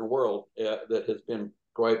Western world that has been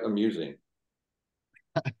quite amusing.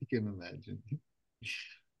 I can imagine.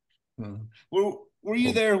 Were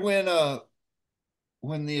you there when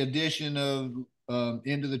the addition of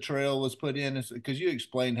Into the Trail was put in? Because you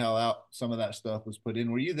explained how some of that stuff was put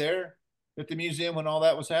in. Were you there at the museum when all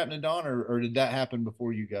that was happening, Don, or did that happen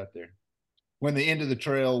before you got there? When the End of the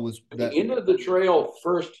Trail was the End of the Trail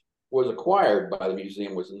first was acquired by the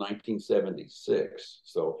museum was in 1976.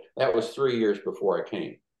 So that was 3 years before I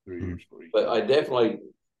came. 3 years. But I definitely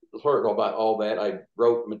heard about all that. I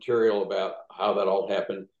wrote material about how that all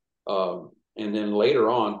happened. And then later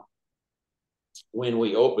on, when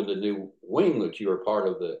we opened the new wing, which you were part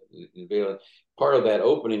of part of that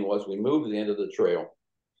opening was we moved the End of the Trail,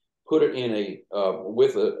 put it in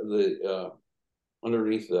with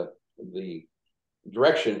underneath the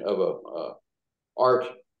direction of a art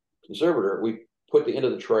conservator. We put the End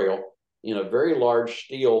of the Trail in a very large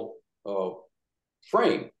steel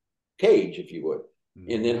frame cage, if you would,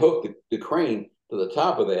 and then hooked the crane to the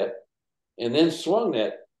top of that, and then swung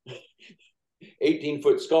that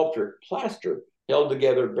 18-foot sculpture, plaster, held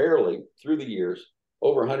together barely through the years,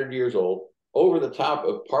 over 100 years old, over the top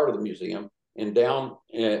of part of the museum and down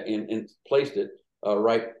and placed it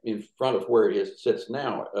right in front of where it sits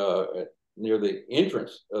now, near the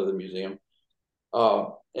entrance of the museum.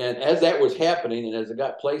 And as that was happening, and as it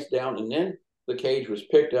got placed down, and then the cage was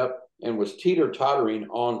picked up and was teeter-tottering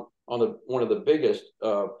on one of the biggest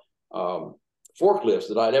forklifts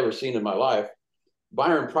that I'd ever seen in my life.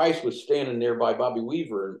 Byron Price was standing there by Bobby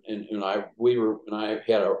Weaver, and Weaver and I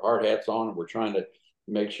had our hard hats on, and we're trying to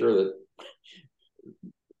make sure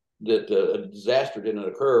that a disaster didn't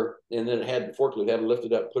occur. And then the forklift had to lift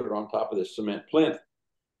it up, put it on top of this cement plinth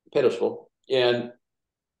pedestal. And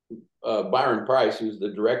Byron Price, who's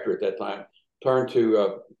the director at that time, turned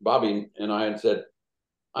to Bobby and I and said,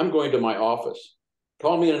 "I'm going to my office.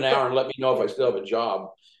 Call me in an hour and let me know if I still have a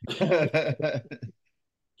job."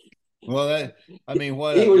 Well, that, I mean,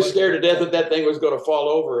 he was scared to death that that thing was going to fall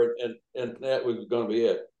over, and that was going to be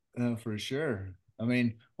it. For sure. I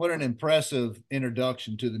mean, what an impressive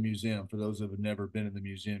introduction to the museum for those that have never been in the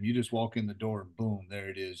museum. You just walk in the door and boom, there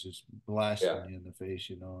it is, just blasting you in the face,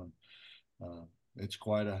 you know. And, it's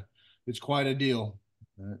quite a deal.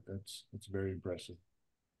 That's very impressive.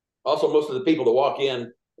 Also, most of the people that walk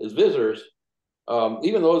in as visitors,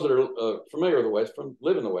 even those that are familiar with the West,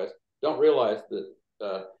 live in the West, don't realize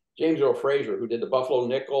that James Earl Fraser, who did the Buffalo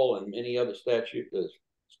Nickel and many other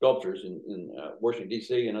sculptures in Washington,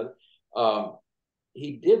 D.C. and other,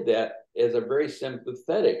 he did that as a very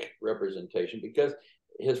sympathetic representation because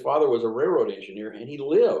his father was a railroad engineer and he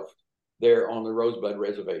lived there on the Rosebud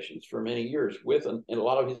reservations for many years with him. And a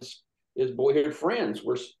lot of his boyhood friends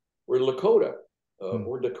were Lakota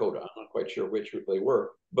or Dakota. I'm not quite sure which they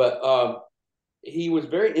were, but he was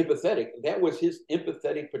very empathetic. That was his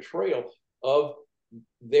empathetic portrayal of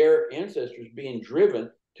their ancestors being driven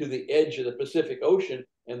to the edge of the Pacific Ocean,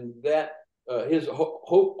 and that his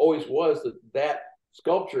hope always was that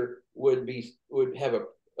sculpture would have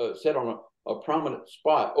a set on a prominent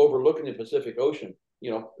spot overlooking the Pacific Ocean. You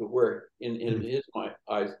know, where in his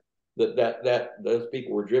eyes that those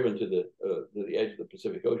people were driven to the edge of the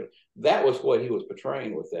Pacific Ocean. That was what he was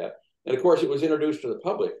portraying with that, and of course, it was introduced to the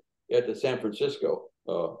public at the San Francisco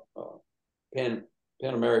Pan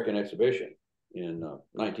American Exhibition in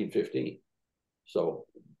 1915. So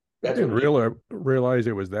I didn't realize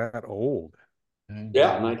it was that old.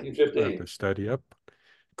 Yeah, 1915. I have to study up.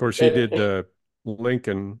 Of course, he did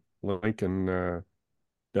Lincoln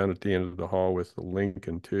down at the end of the hall with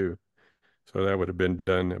Lincoln too. So that would have been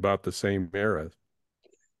done about the same era.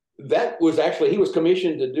 That was actually, he was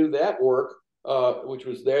commissioned to do that work, which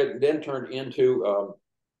was then turned into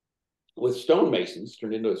with stonemasons,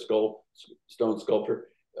 turned into a stone sculpture.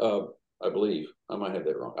 I believe I might have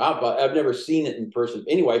that wrong. I've never seen it in person.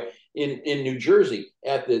 Anyway, in New Jersey,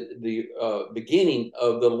 at the beginning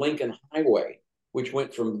of the Lincoln Highway, which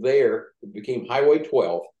went from there, it became Highway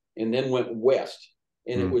 12, and then went west,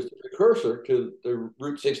 and it was the precursor to the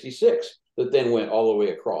Route 66 that then went all the way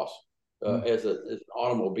across as an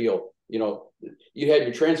automobile. You know, you had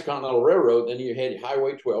your Transcontinental Railroad, then you had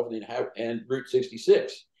Highway 12, and Route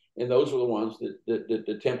 66, and those were the ones that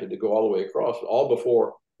attempted to go all the way across, all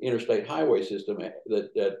before interstate highway system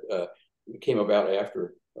that came about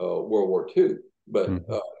after World War II. But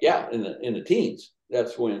yeah, in the teens,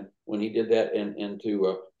 that's when he did that, and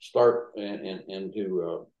to start and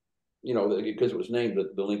to you know, because it was named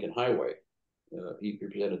the Lincoln Highway, he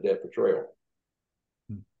presented that portrayal.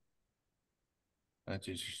 That's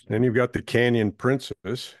interesting. Then you've got the Canyon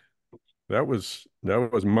Princess. That was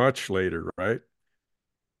much later, right?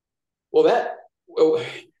 Well,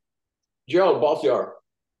 Gerald Balsiar,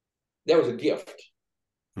 that was a gift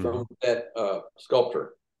from that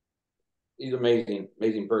sculptor. He's an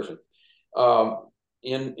amazing person.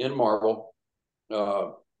 In marble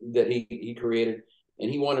that he created, and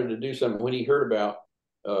he wanted to do something when he heard about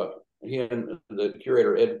he and the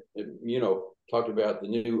curator Ed talked about the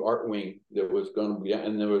new art wing that was going to be,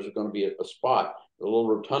 and there was going to be a spot, a little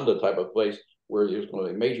rotunda type of place where there was going to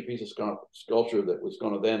be a major piece of sculpture that was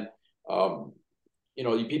going to then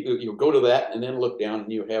you go to that and then look down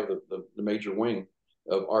and you have the major wing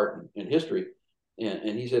of art and history.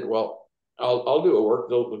 And he said, well, I'll do a work.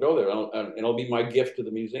 We'll go there and it'll be my gift to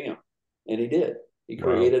the museum. And he did. He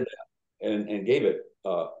created that and gave it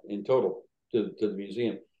in total to the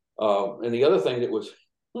museum. And the other thing that was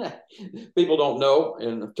people don't know,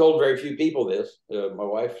 and I've told very few people this. My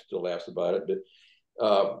wife still laughs about it,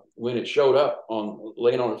 but when it showed up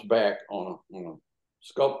laying on its back on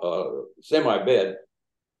a semi bed,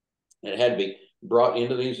 it had to be brought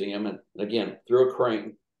into the museum, and again through a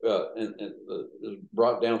crane, and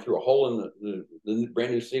brought down through a hole in the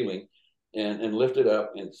brand new ceiling, and lifted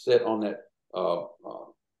up and set on that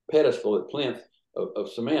pedestal at plinth of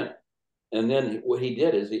cement. And then what he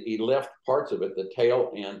did is he left parts of it, the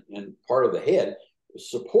tail and part of the head,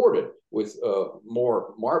 supported with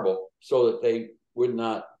more marble so that they would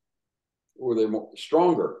not, were they more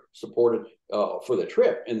stronger, supported for the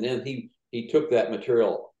trip. And then he took that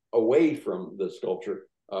material away from the sculpture,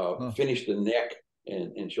 finished the neck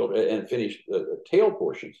and shoulder, and finished the tail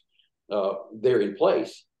portions there in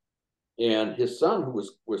place. And his son, who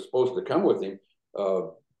was supposed to come with him,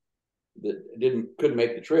 that couldn't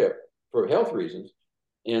make the trip for health reasons,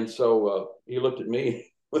 and so he looked at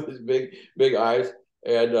me with his big eyes,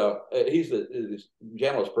 and he's the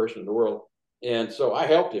gentlest person in the world. And so I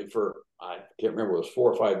helped him for, I can't remember, it was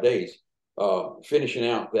 4 or 5 days, finishing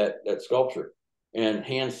out that sculpture and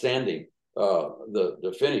hand sanding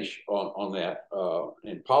the finish on that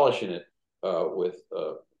and polishing it with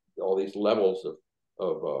all these levels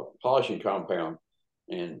of polishing compound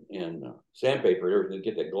and sandpaper, everything to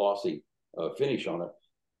get that glossy finish on it.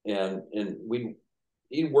 And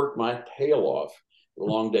he'd work my tail off the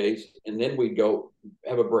long days, and then we'd go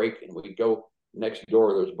have a break, and we'd go next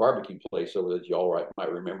door. There was a barbecue place over that y'all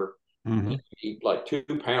might remember. Mm-hmm. Eat like 2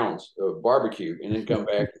 pounds of barbecue, and then come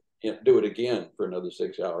back and do it again for another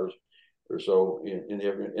 6 hours or so.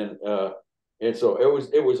 And so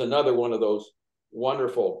it was another one of those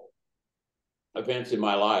wonderful events in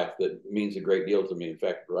my life that means a great deal to me. In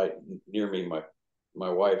fact, right near me, my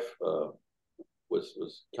wife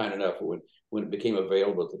was kind enough when it became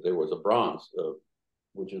available that there was a bronze,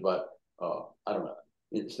 which is about I don't know,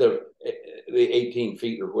 instead of the 18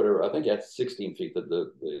 feet or whatever, I think that's 16 feet. That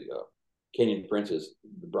the Kenyan Princess,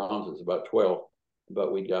 the bronze is about 12,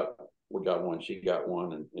 but we got one. She got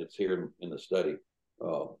one, and it's here in the study.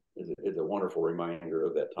 It's a wonderful reminder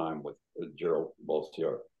of that time with Gerald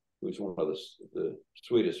Balsiar, who's one of the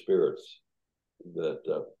sweetest spirits that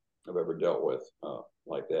I've ever dealt with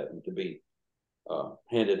like that, and to be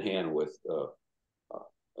hand in hand with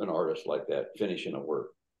an artist like that, finishing a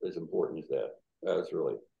work as important as that. That's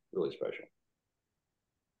really, really special.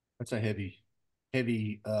 That's a heavy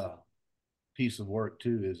piece of work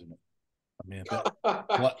too, isn't it? I mean,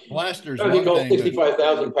 plaster's one thing.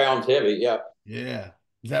 65,000 pounds heavy. Yeah. Yeah.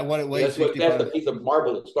 Is that what it weighs? That's the piece of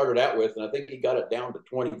marble that started out with, and I think he got it down to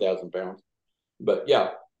 20,000 pounds. But yeah,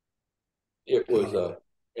 it was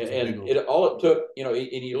and it all it took, and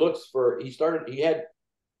he had,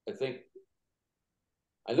 I think,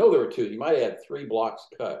 I know there were 2. He might have had 3 blocks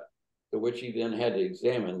cut, to which he then had to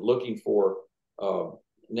examine, looking for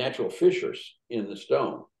natural fissures in the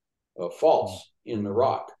stone, faults in the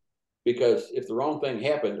rock, because if the wrong thing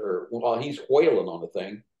happened, or while he's whaling on the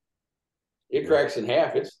thing, it cracks in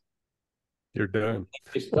half. You're done.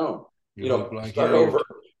 It's stone. Like start over.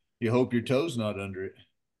 You hope your toe's not under it.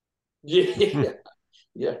 Yeah.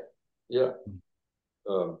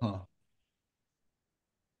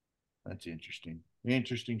 That's interesting.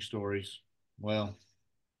 Interesting stories. Well,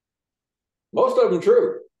 most of them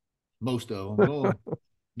true. Most of them. Well,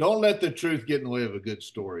 don't let the truth get in the way of a good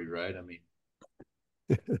story, right? I mean,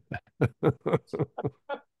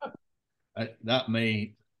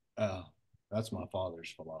 that's my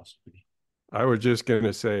father's philosophy. I was just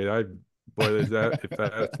gonna say, if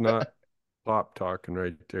that's not Pop talking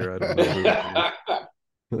right there, I don't know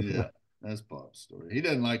who it is. Yeah, that's Pop's story. He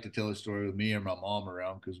doesn't like to tell a story with me or my mom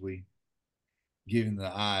around because we give him the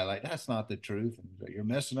eye, like, that's not the truth. And like, you're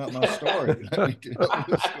messing up my story. Let me tell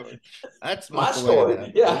the story. That's not my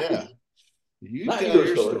story. Yeah. You not tell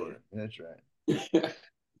your story. That's right.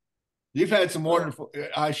 You've had some wonderful,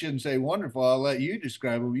 I shouldn't say wonderful, I'll let you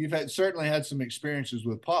describe them. You've certainly had some experiences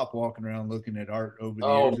with Pop walking around looking at art over the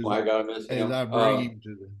years. Oh my God, as I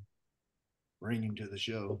bring him to the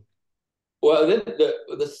show. Well, then I think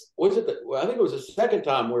it was the second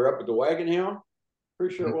time we were up at the Wagon Hound.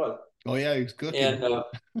 Pretty sure it was. Oh yeah, he was cooking. And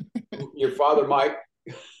your father Mike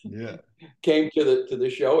came to the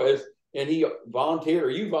show and he volunteered, or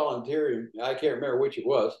you volunteered, I can't remember which it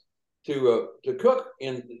was, to cook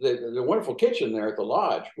in the wonderful kitchen there at the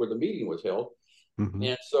lodge where the meeting was held. Mm-hmm.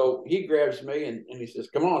 And so he grabs me and he says,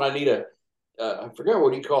 "Come on, I need I forgot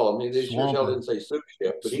what he called him. He sure as hell didn't say sous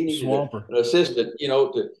chef, but he needed an assistant,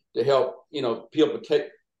 to help, peel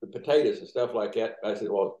the potatoes and stuff like that." I said,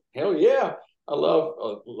 "Well, hell yeah, I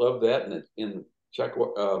love that." And in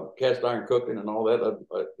cast iron cooking and all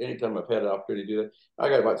that. Anytime I've had an opportunity to do that, I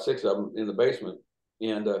got about 6 of them in the basement,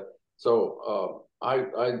 and so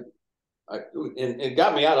it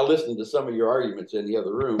got me out of listening to some of your arguments in the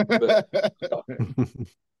other room. But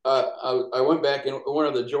I went back, and one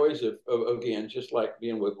of the joys of again, just like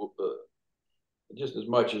being with, just as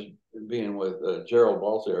much as being with Gerald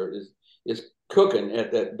Balsiar, is cooking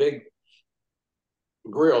at that big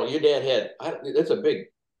grill. Your dad had, that's a big,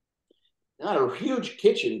 not a huge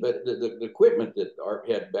kitchen, but the equipment that Art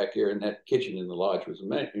had back here in that kitchen in the lodge was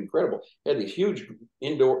incredible. Had these huge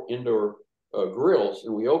indoor grills,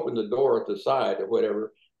 and we opened the door at the side or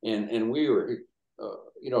whatever, and we were,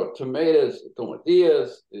 tomatoes,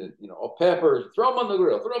 tomatillas, peppers, throw them on the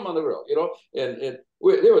grill, and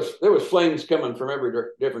there was flames coming from every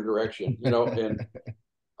different direction, and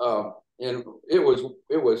it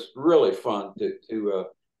was really fun to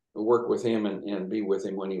work with him and be with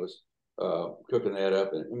him when he was cooking that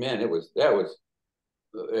up. And man, that was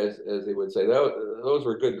as they would say, those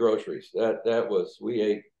were good groceries. That was, we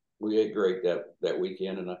ate great that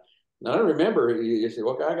weekend. And I remember you said,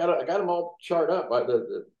 "Well, I got them all charred up by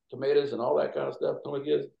the tomatoes and all that kind of stuff."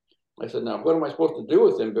 I said, now what am I supposed to do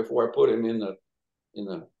with him before I put him in the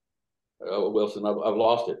Wilson? I've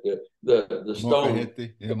lost it. The stone.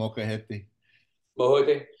 Mokahete. Yeah, Mokahete.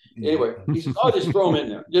 Mohote. Yeah. Anyway, he said, "Oh, just throw them in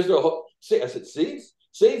there. Just see." I said, "Seeds,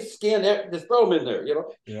 skin, just throw them in there."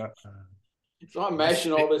 Yeah. So I'm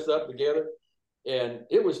mashing all this up together, and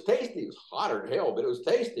it was tasty. It was hotter than hell, but it was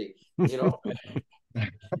tasty. And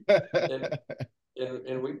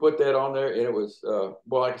we put that on there, and it was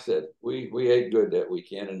well, like I said, we ate good that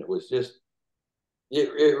weekend, and it was just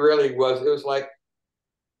it really was. It was like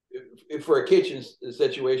for a kitchen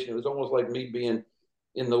situation, it was almost like me being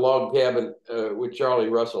in the log cabin with Charlie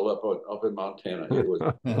Russell up in Montana. It was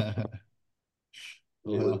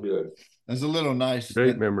good. That's a little nice.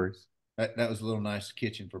 Great memories. That was a little nice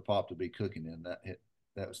kitchen for Pop to be cooking in.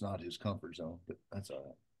 That was not his comfort zone, but that's all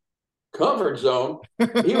right. Comfort zone.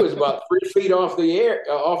 He was about 3 feet off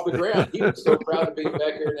the ground. He was so proud to be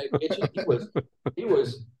back here in that kitchen. He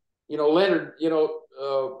was, Leonard.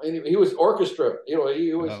 And he was orchestra. He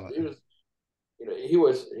was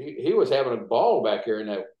having a ball back here in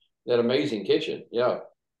that amazing kitchen. Yeah.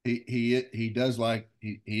 He does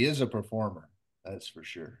he is a performer. That's for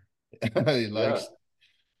sure. He likes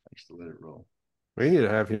to let it roll. We need to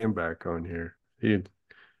have him back on here. We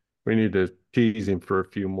need to tease him for a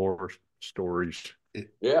few more stories.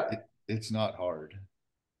 It's not hard.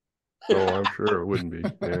 Oh, I'm sure it wouldn't be.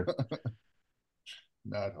 Yeah.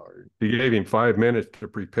 Not hard. If you gave him 5 minutes to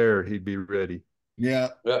prepare, he'd be ready. Yeah.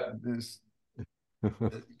 Kind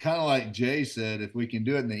of like Jay said, if we can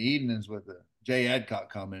do it in the evenings Jay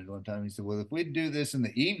Adcock commented one time, he said, well, if we do this in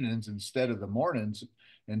the evenings instead of the mornings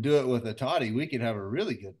and do it with a toddy, we could have a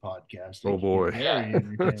really good podcast. Oh boy.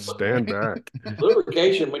 Stand back.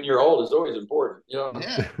 Lubrication when you're old is always important.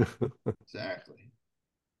 Yeah. Exactly.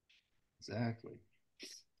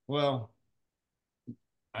 Well,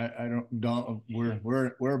 I don't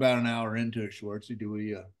we're about an hour into it, Schwartzy. Do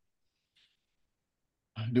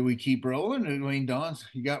we keep rolling? I mean, Don's,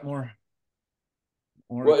 you got more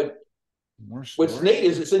What's neat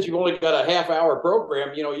is that since you've only got a half-hour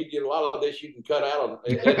program, you get a lot of this you can cut out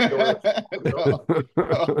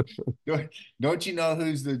on. Don't you know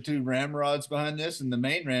who's the two ramrods behind this? And the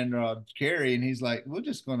main ramrod's Cary, and he's like, we're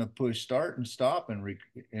just going to push start and stop, and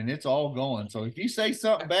it's all going. So if you say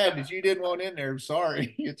something bad that you didn't want in there,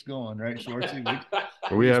 sorry, it's going, right, Schwartzy?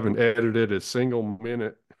 We haven't edited a single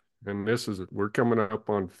minute, and we're coming up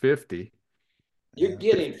on 50. You're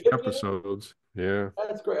getting 50 episodes. Yeah,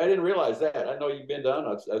 that's great. I didn't realize that. I know you've been done.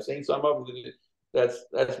 I've seen some of them.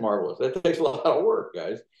 That's marvelous. That takes a lot of work,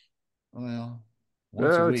 guys. Well,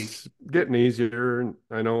 once a week. It's getting easier. And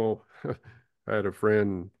I know I had a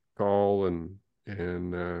friend call and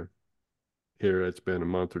here it's been a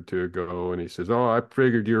month or two ago, and he says, "Oh, I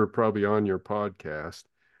figured you were probably on your podcast."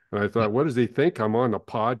 And I thought, what does he think? I'm on a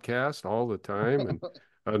podcast all the time? And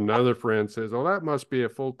another friend says, "Oh, that must be a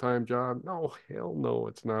full-time job." No, hell no,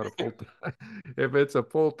 it's not a full-time. If it's a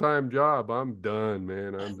full-time job, I'm done,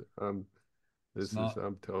 man. I'm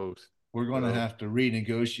toast. We're going to have to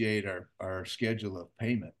renegotiate our schedule of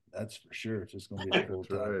payment. That's for sure. It's just going to be a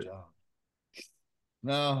full-time job.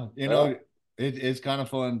 No, it's kind of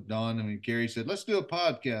fun, Don. I mean, Cary said, let's do a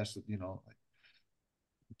podcast.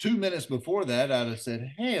 2 minutes before that, I'd have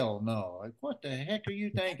said, hell no. Like, what the heck are you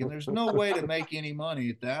thinking? There's no way to make any money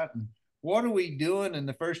at that. And what are we doing? And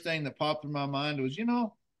the first thing that popped in my mind was,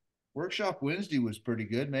 Workshop Wednesday was pretty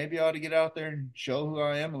good. Maybe I ought to get out there and show who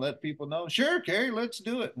I am and let people know. Sure, Cary, let's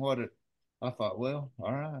do it. I thought, well,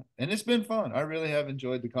 all right. And it's been fun. I really have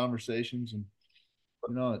enjoyed the conversations. And,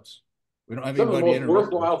 we don't have some anybody of the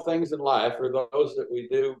most worthwhile things in life are those that we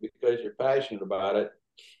do because you're passionate about it.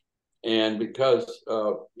 And because,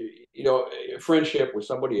 friendship with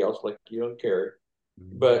somebody else like you and Cary.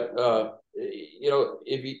 But,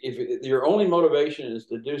 if your only motivation is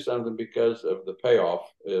to do something because of the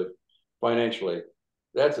payoff financially,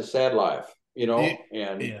 that's a sad life, and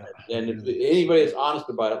if anybody is honest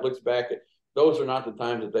about it, looks back at those are not the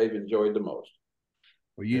times that they've enjoyed the most.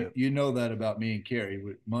 Well, you know that about me and Cary.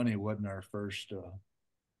 Money wasn't our first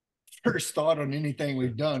thought on anything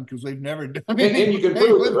we've done because we've never done anything. And you can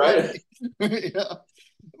prove it, right? Yeah.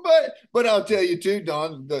 But I'll tell you too,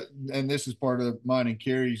 Don, and this is part of mine and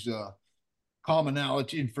Cary's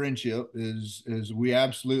commonality and friendship is we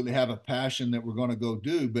absolutely have a passion that we're going to go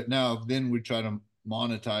do, but then we try to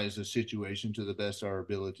monetize the situation to the best of our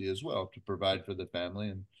ability as well to provide for the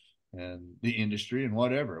family and the industry and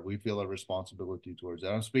whatever. We feel a responsibility towards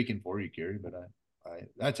that. I'm speaking for you, Cary, but I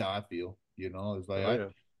that's how I feel. It's like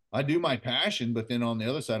I do my passion, but then on the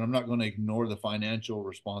other side, I'm not going to ignore the financial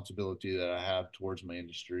responsibility that I have towards my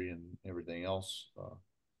industry and everything else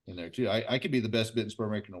in there too. I could be the best bit and spur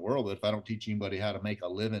maker in the world, but if I don't teach anybody how to make a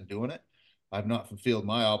living doing it, I've not fulfilled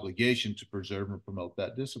my obligation to preserve and promote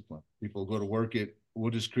that discipline. People go to work at,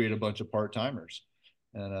 we'll just create a bunch of part-timers,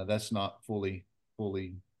 and that's not fully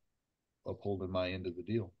upholding my end of the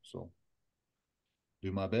deal. So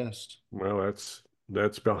do my best. Well,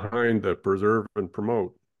 that's behind the preserve and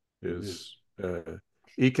promote is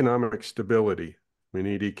economic stability. We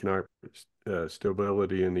need economic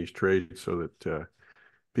stability in these trades so that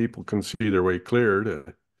people can see their way clear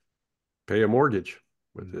to pay a mortgage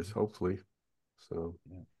with this, hopefully. So,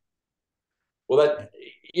 yeah. Well, that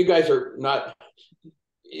you guys are not.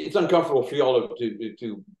 It's uncomfortable for y'all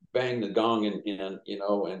to bang the gong and you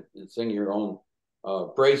know and sing your own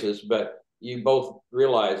praises, but you both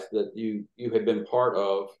realize that you have been part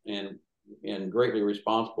of and greatly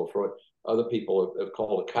responsible for what other people have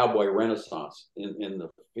called a cowboy renaissance in the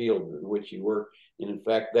field in which you work. And in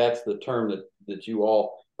fact, that's the term that you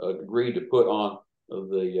all agreed to put on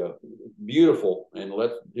the beautiful, and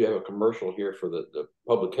let's do have a commercial here for the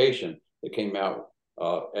publication that came out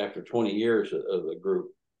after 20 years of the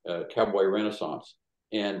group, Cowboy Renaissance.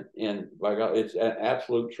 And by God, it's an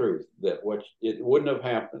absolute truth that it wouldn't have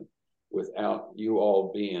happened without you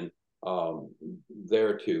all being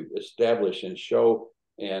there to establish and show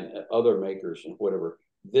and other makers and whatever,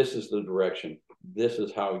 this is the direction, this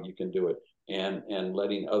is how you can do it, and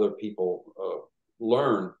letting other people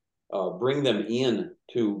learn, bring them in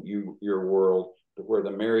to your world, to where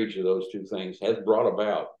the marriage of those two things has brought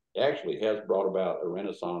about a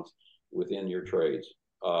renaissance within your trades,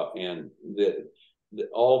 and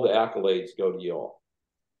all the accolades go to y'all.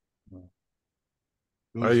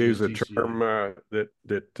 I use a term that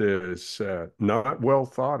is not well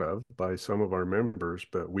thought of by some of our members,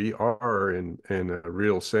 but we are, in a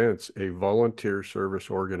real sense, a volunteer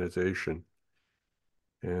service organization.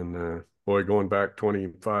 And boy, going back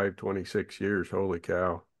 25, 26 years, holy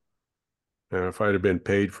cow. And if I'd have been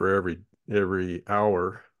paid for every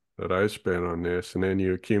hour that I spent on this, and then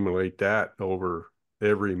you accumulate that over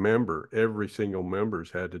every single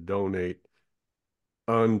member's had to donate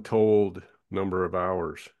untold number of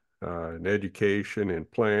hours in education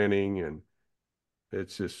and planning, and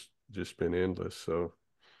it's just been endless. So,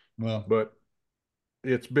 well, but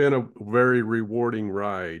it's been a very rewarding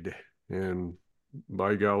ride, and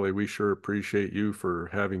by golly, we sure appreciate you for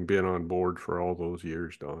having been on board for all those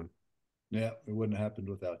years, Don. Yeah, it wouldn't have happened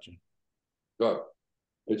without you. But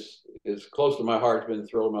it's close to my heart. It's been the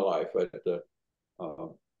thrill of my life. But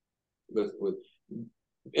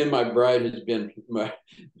and my bride has been my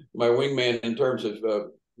wingman in terms of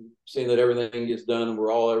seeing that everything gets done and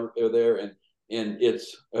we're all there, and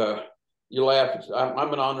it's you laugh.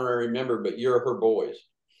 I'm an honorary member, but you're her boys.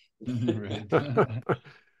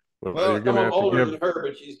 Well, you're gonna have older to than her,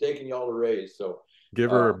 but she's taking y'all to raise. So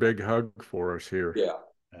give her a big hug for us here. Yeah,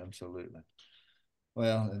 absolutely.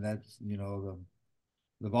 Well, and that's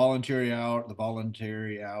the voluntary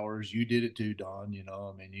hours. You did it too, Don.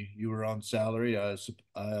 I mean, you were on salary. I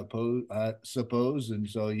suppose, and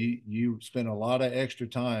so you spent a lot of extra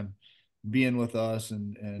time being with us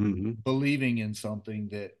and believing in something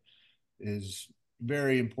that is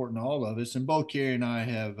very important to all of us. And both Cary and I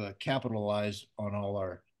have capitalized on all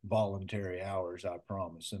our voluntary hours, I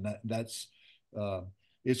promise. And that's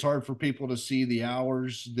it's hard for people to see the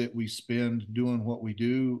hours that we spend doing what we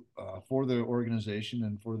do for the organization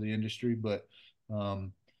and for the industry, but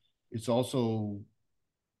it's also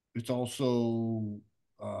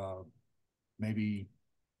maybe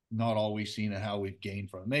not always seen how we've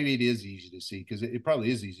gained from it. Maybe it is easy to see, because it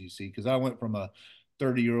probably is easy to see, because I went from a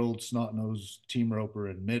 30-year-old snot-nosed team roper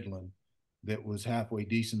in Midland that was halfway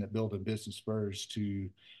decent at building bits and spurs to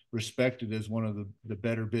respected as one of the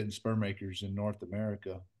better bit and spur makers in North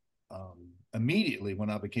America immediately when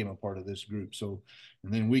I became a part of this group. So,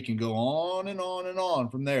 and then we can go on and on and on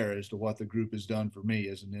from there as to what the group has done for me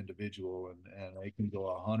as an individual, and they can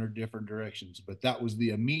go 100 different directions. But that was the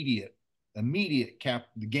immediate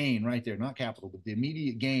the gain right there, not capital, but the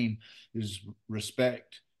immediate gain is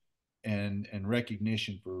respect and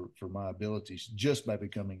recognition for my abilities just by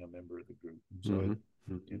becoming a member of the group. And so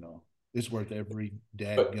it's worth every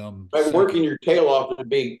dadgum. By working your tail off to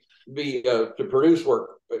be to produce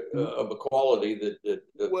work of a quality that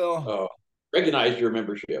recognize your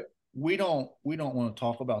membership. We don't want to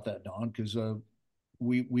talk about that, Don, because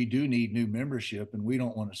we do need new membership, and we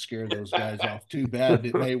don't want to scare those guys off too bad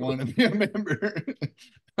that may want to be a member.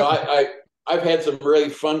 I've had some really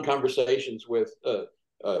fun conversations with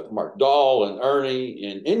Mark Dahl and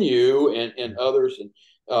Ernie and you and others, and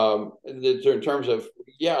in terms of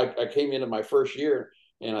I came into my first year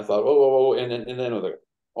and I thought and then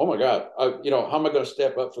oh my God, how am I going to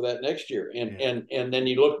step up for that next year? And then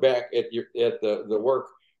you look back at the work,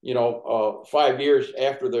 5 years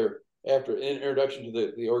after introduction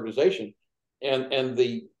to the organization, and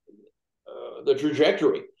the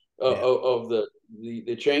trajectory of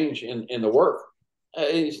the change in the work.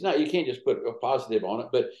 It's not, you can't just put a positive on it,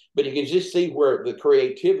 but you can just see where the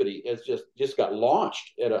creativity has just got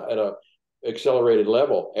launched at a accelerated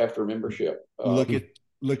level after membership. Look at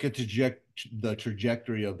the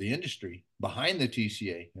trajectory of the industry behind the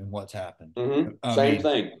TCA and what's happened. Same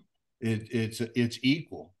thing. It's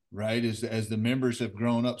equal, right? As the members have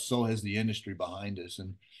grown up, so has the industry behind us.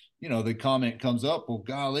 And the comment comes up, well,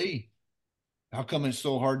 golly, how come it's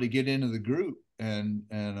so hard to get into the group? And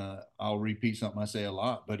I'll repeat something I say a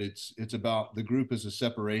lot, but it's about the group as a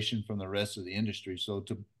separation from the rest of the industry. So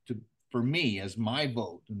for me, as my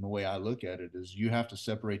vote, and the way I look at it, is you have to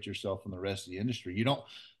separate yourself from the rest of the industry.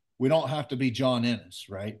 We don't have to be John Ennis,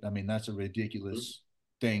 right? I mean, that's a ridiculous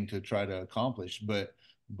thing to try to accomplish, but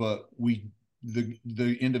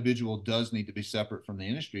the individual does need to be separate from the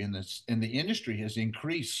industry, and the industry has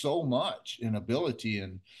increased so much in ability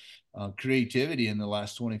and creativity in the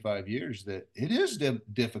last 25 years that it is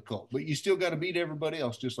difficult, but you still got to beat everybody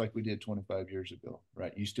else, just like we did 25 years ago,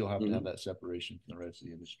 right? You still have to have that separation from the rest of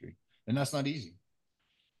the industry, and that's not easy.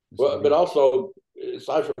 But also,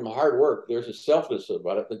 aside from the hard work, there's a selflessness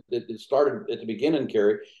about it. It started at the beginning,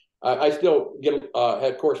 Cary. I still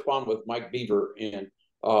had correspond with Mike Beaver, and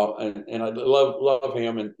I love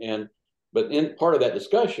him, but in part of that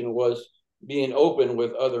discussion was being open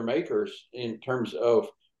with other makers in terms of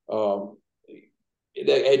the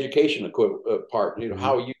education part.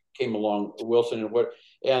 How you came along, Wilson,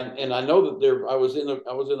 and I know that I was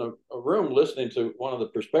in a room listening to one of the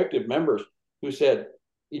prospective members who said,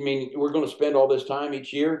 "You mean we're going to spend all this time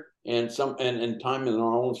each year and time in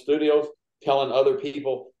our own studios telling other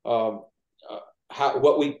people what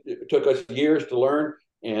took us years to learn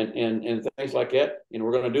and things like that, and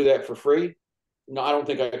we're going to do that for free? No, I don't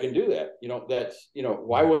think I can do that. That's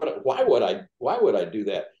why would I do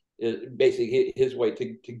that?" Basically his way to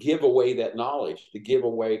give away that knowledge, to give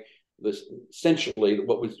away this essentially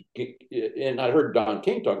what was. And I heard Don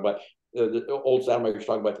King talk about the old soundmakers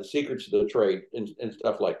talk about the secrets of the trade and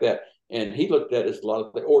stuff like that. And he looked at it as a lot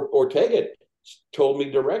of things. Ortega told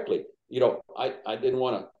me directly, I didn't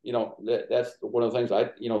want to, that's one of the things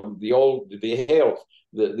the old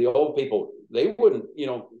people, they wouldn't,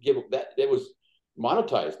 give that. It was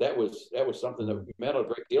monetized. That was something that meant a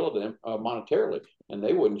great deal to them monetarily, and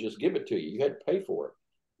they wouldn't just give it to you. You had to pay for it,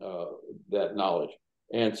 that knowledge.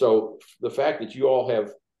 And so the fact that you all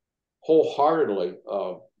have wholeheartedly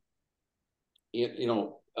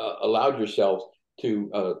allowed yourselves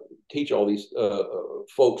to teach all these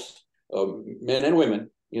folks, men and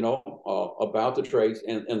women, about the trades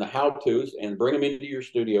and the how-tos, and bring them into your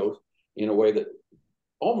studios in a way that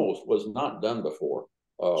almost was not done before.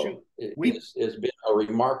 It's been a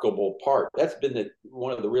remarkable part. That's been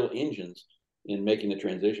one of the real engines in making the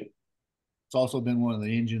transition. It's also been one of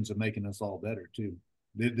the engines of making us all better too.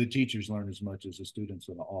 The teachers learn as much as the students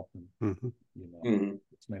are often.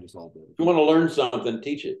 It's made us all better. If you want to learn something,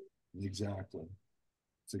 teach it. Exactly.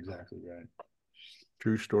 That's exactly right.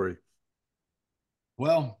 True story.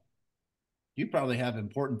 Well, you probably have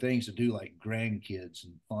important things to do, like grandkids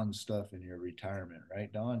and fun stuff in your retirement,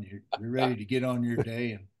 right, Don? You're ready to get on your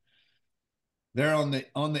day, and they're on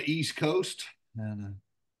the East Coast, and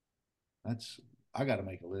I got to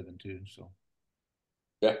make a living too. So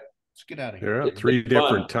yeah, let's get out of here. There are three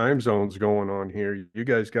different time zones going on here. You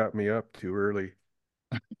guys got me up too early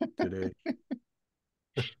today.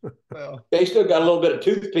 Well, they still got a little bit of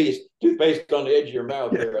toothpaste on the edge of your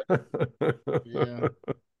mouth there. Yeah.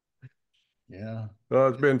 Yeah. Well,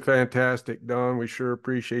 it's been fantastic, Don. We sure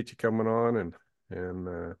appreciate you coming on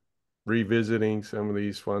and revisiting some of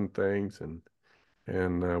these fun things,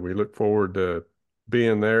 and we look forward to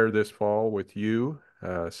being there this fall with you,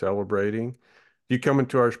 celebrating. You coming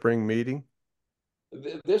to our spring meeting?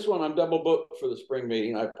 This one I'm double booked for the spring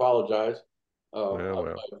meeting. I apologize.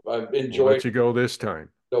 I've enjoyed. We'll let you go this time.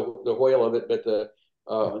 The whale of it, but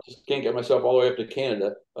I just can't get myself all the way up to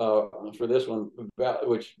Canada for this one,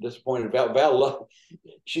 which disappointed. Val,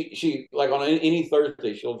 she like on any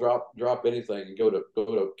Thursday she'll drop anything and go to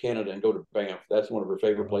Canada and go to Banff. That's one of her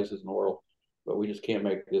favorite places in the world. But we just can't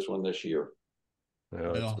make this one this year.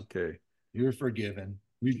 Well, that's okay. You're forgiven.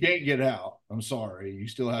 You can't get out. I'm sorry. You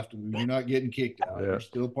still have to. You're not getting kicked out. Yeah. You're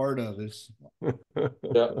still part of us.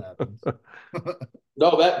 Yeah.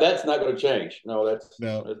 No, that's not going to change. No, that's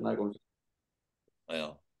not going to.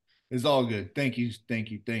 Well, it's all good. Thank you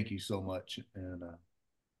so much, and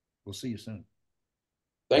we'll see you soon.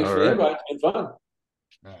 Thanks All for the right. invite. It's been fun.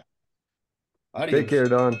 Adios. Take care,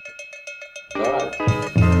 Don. Bye.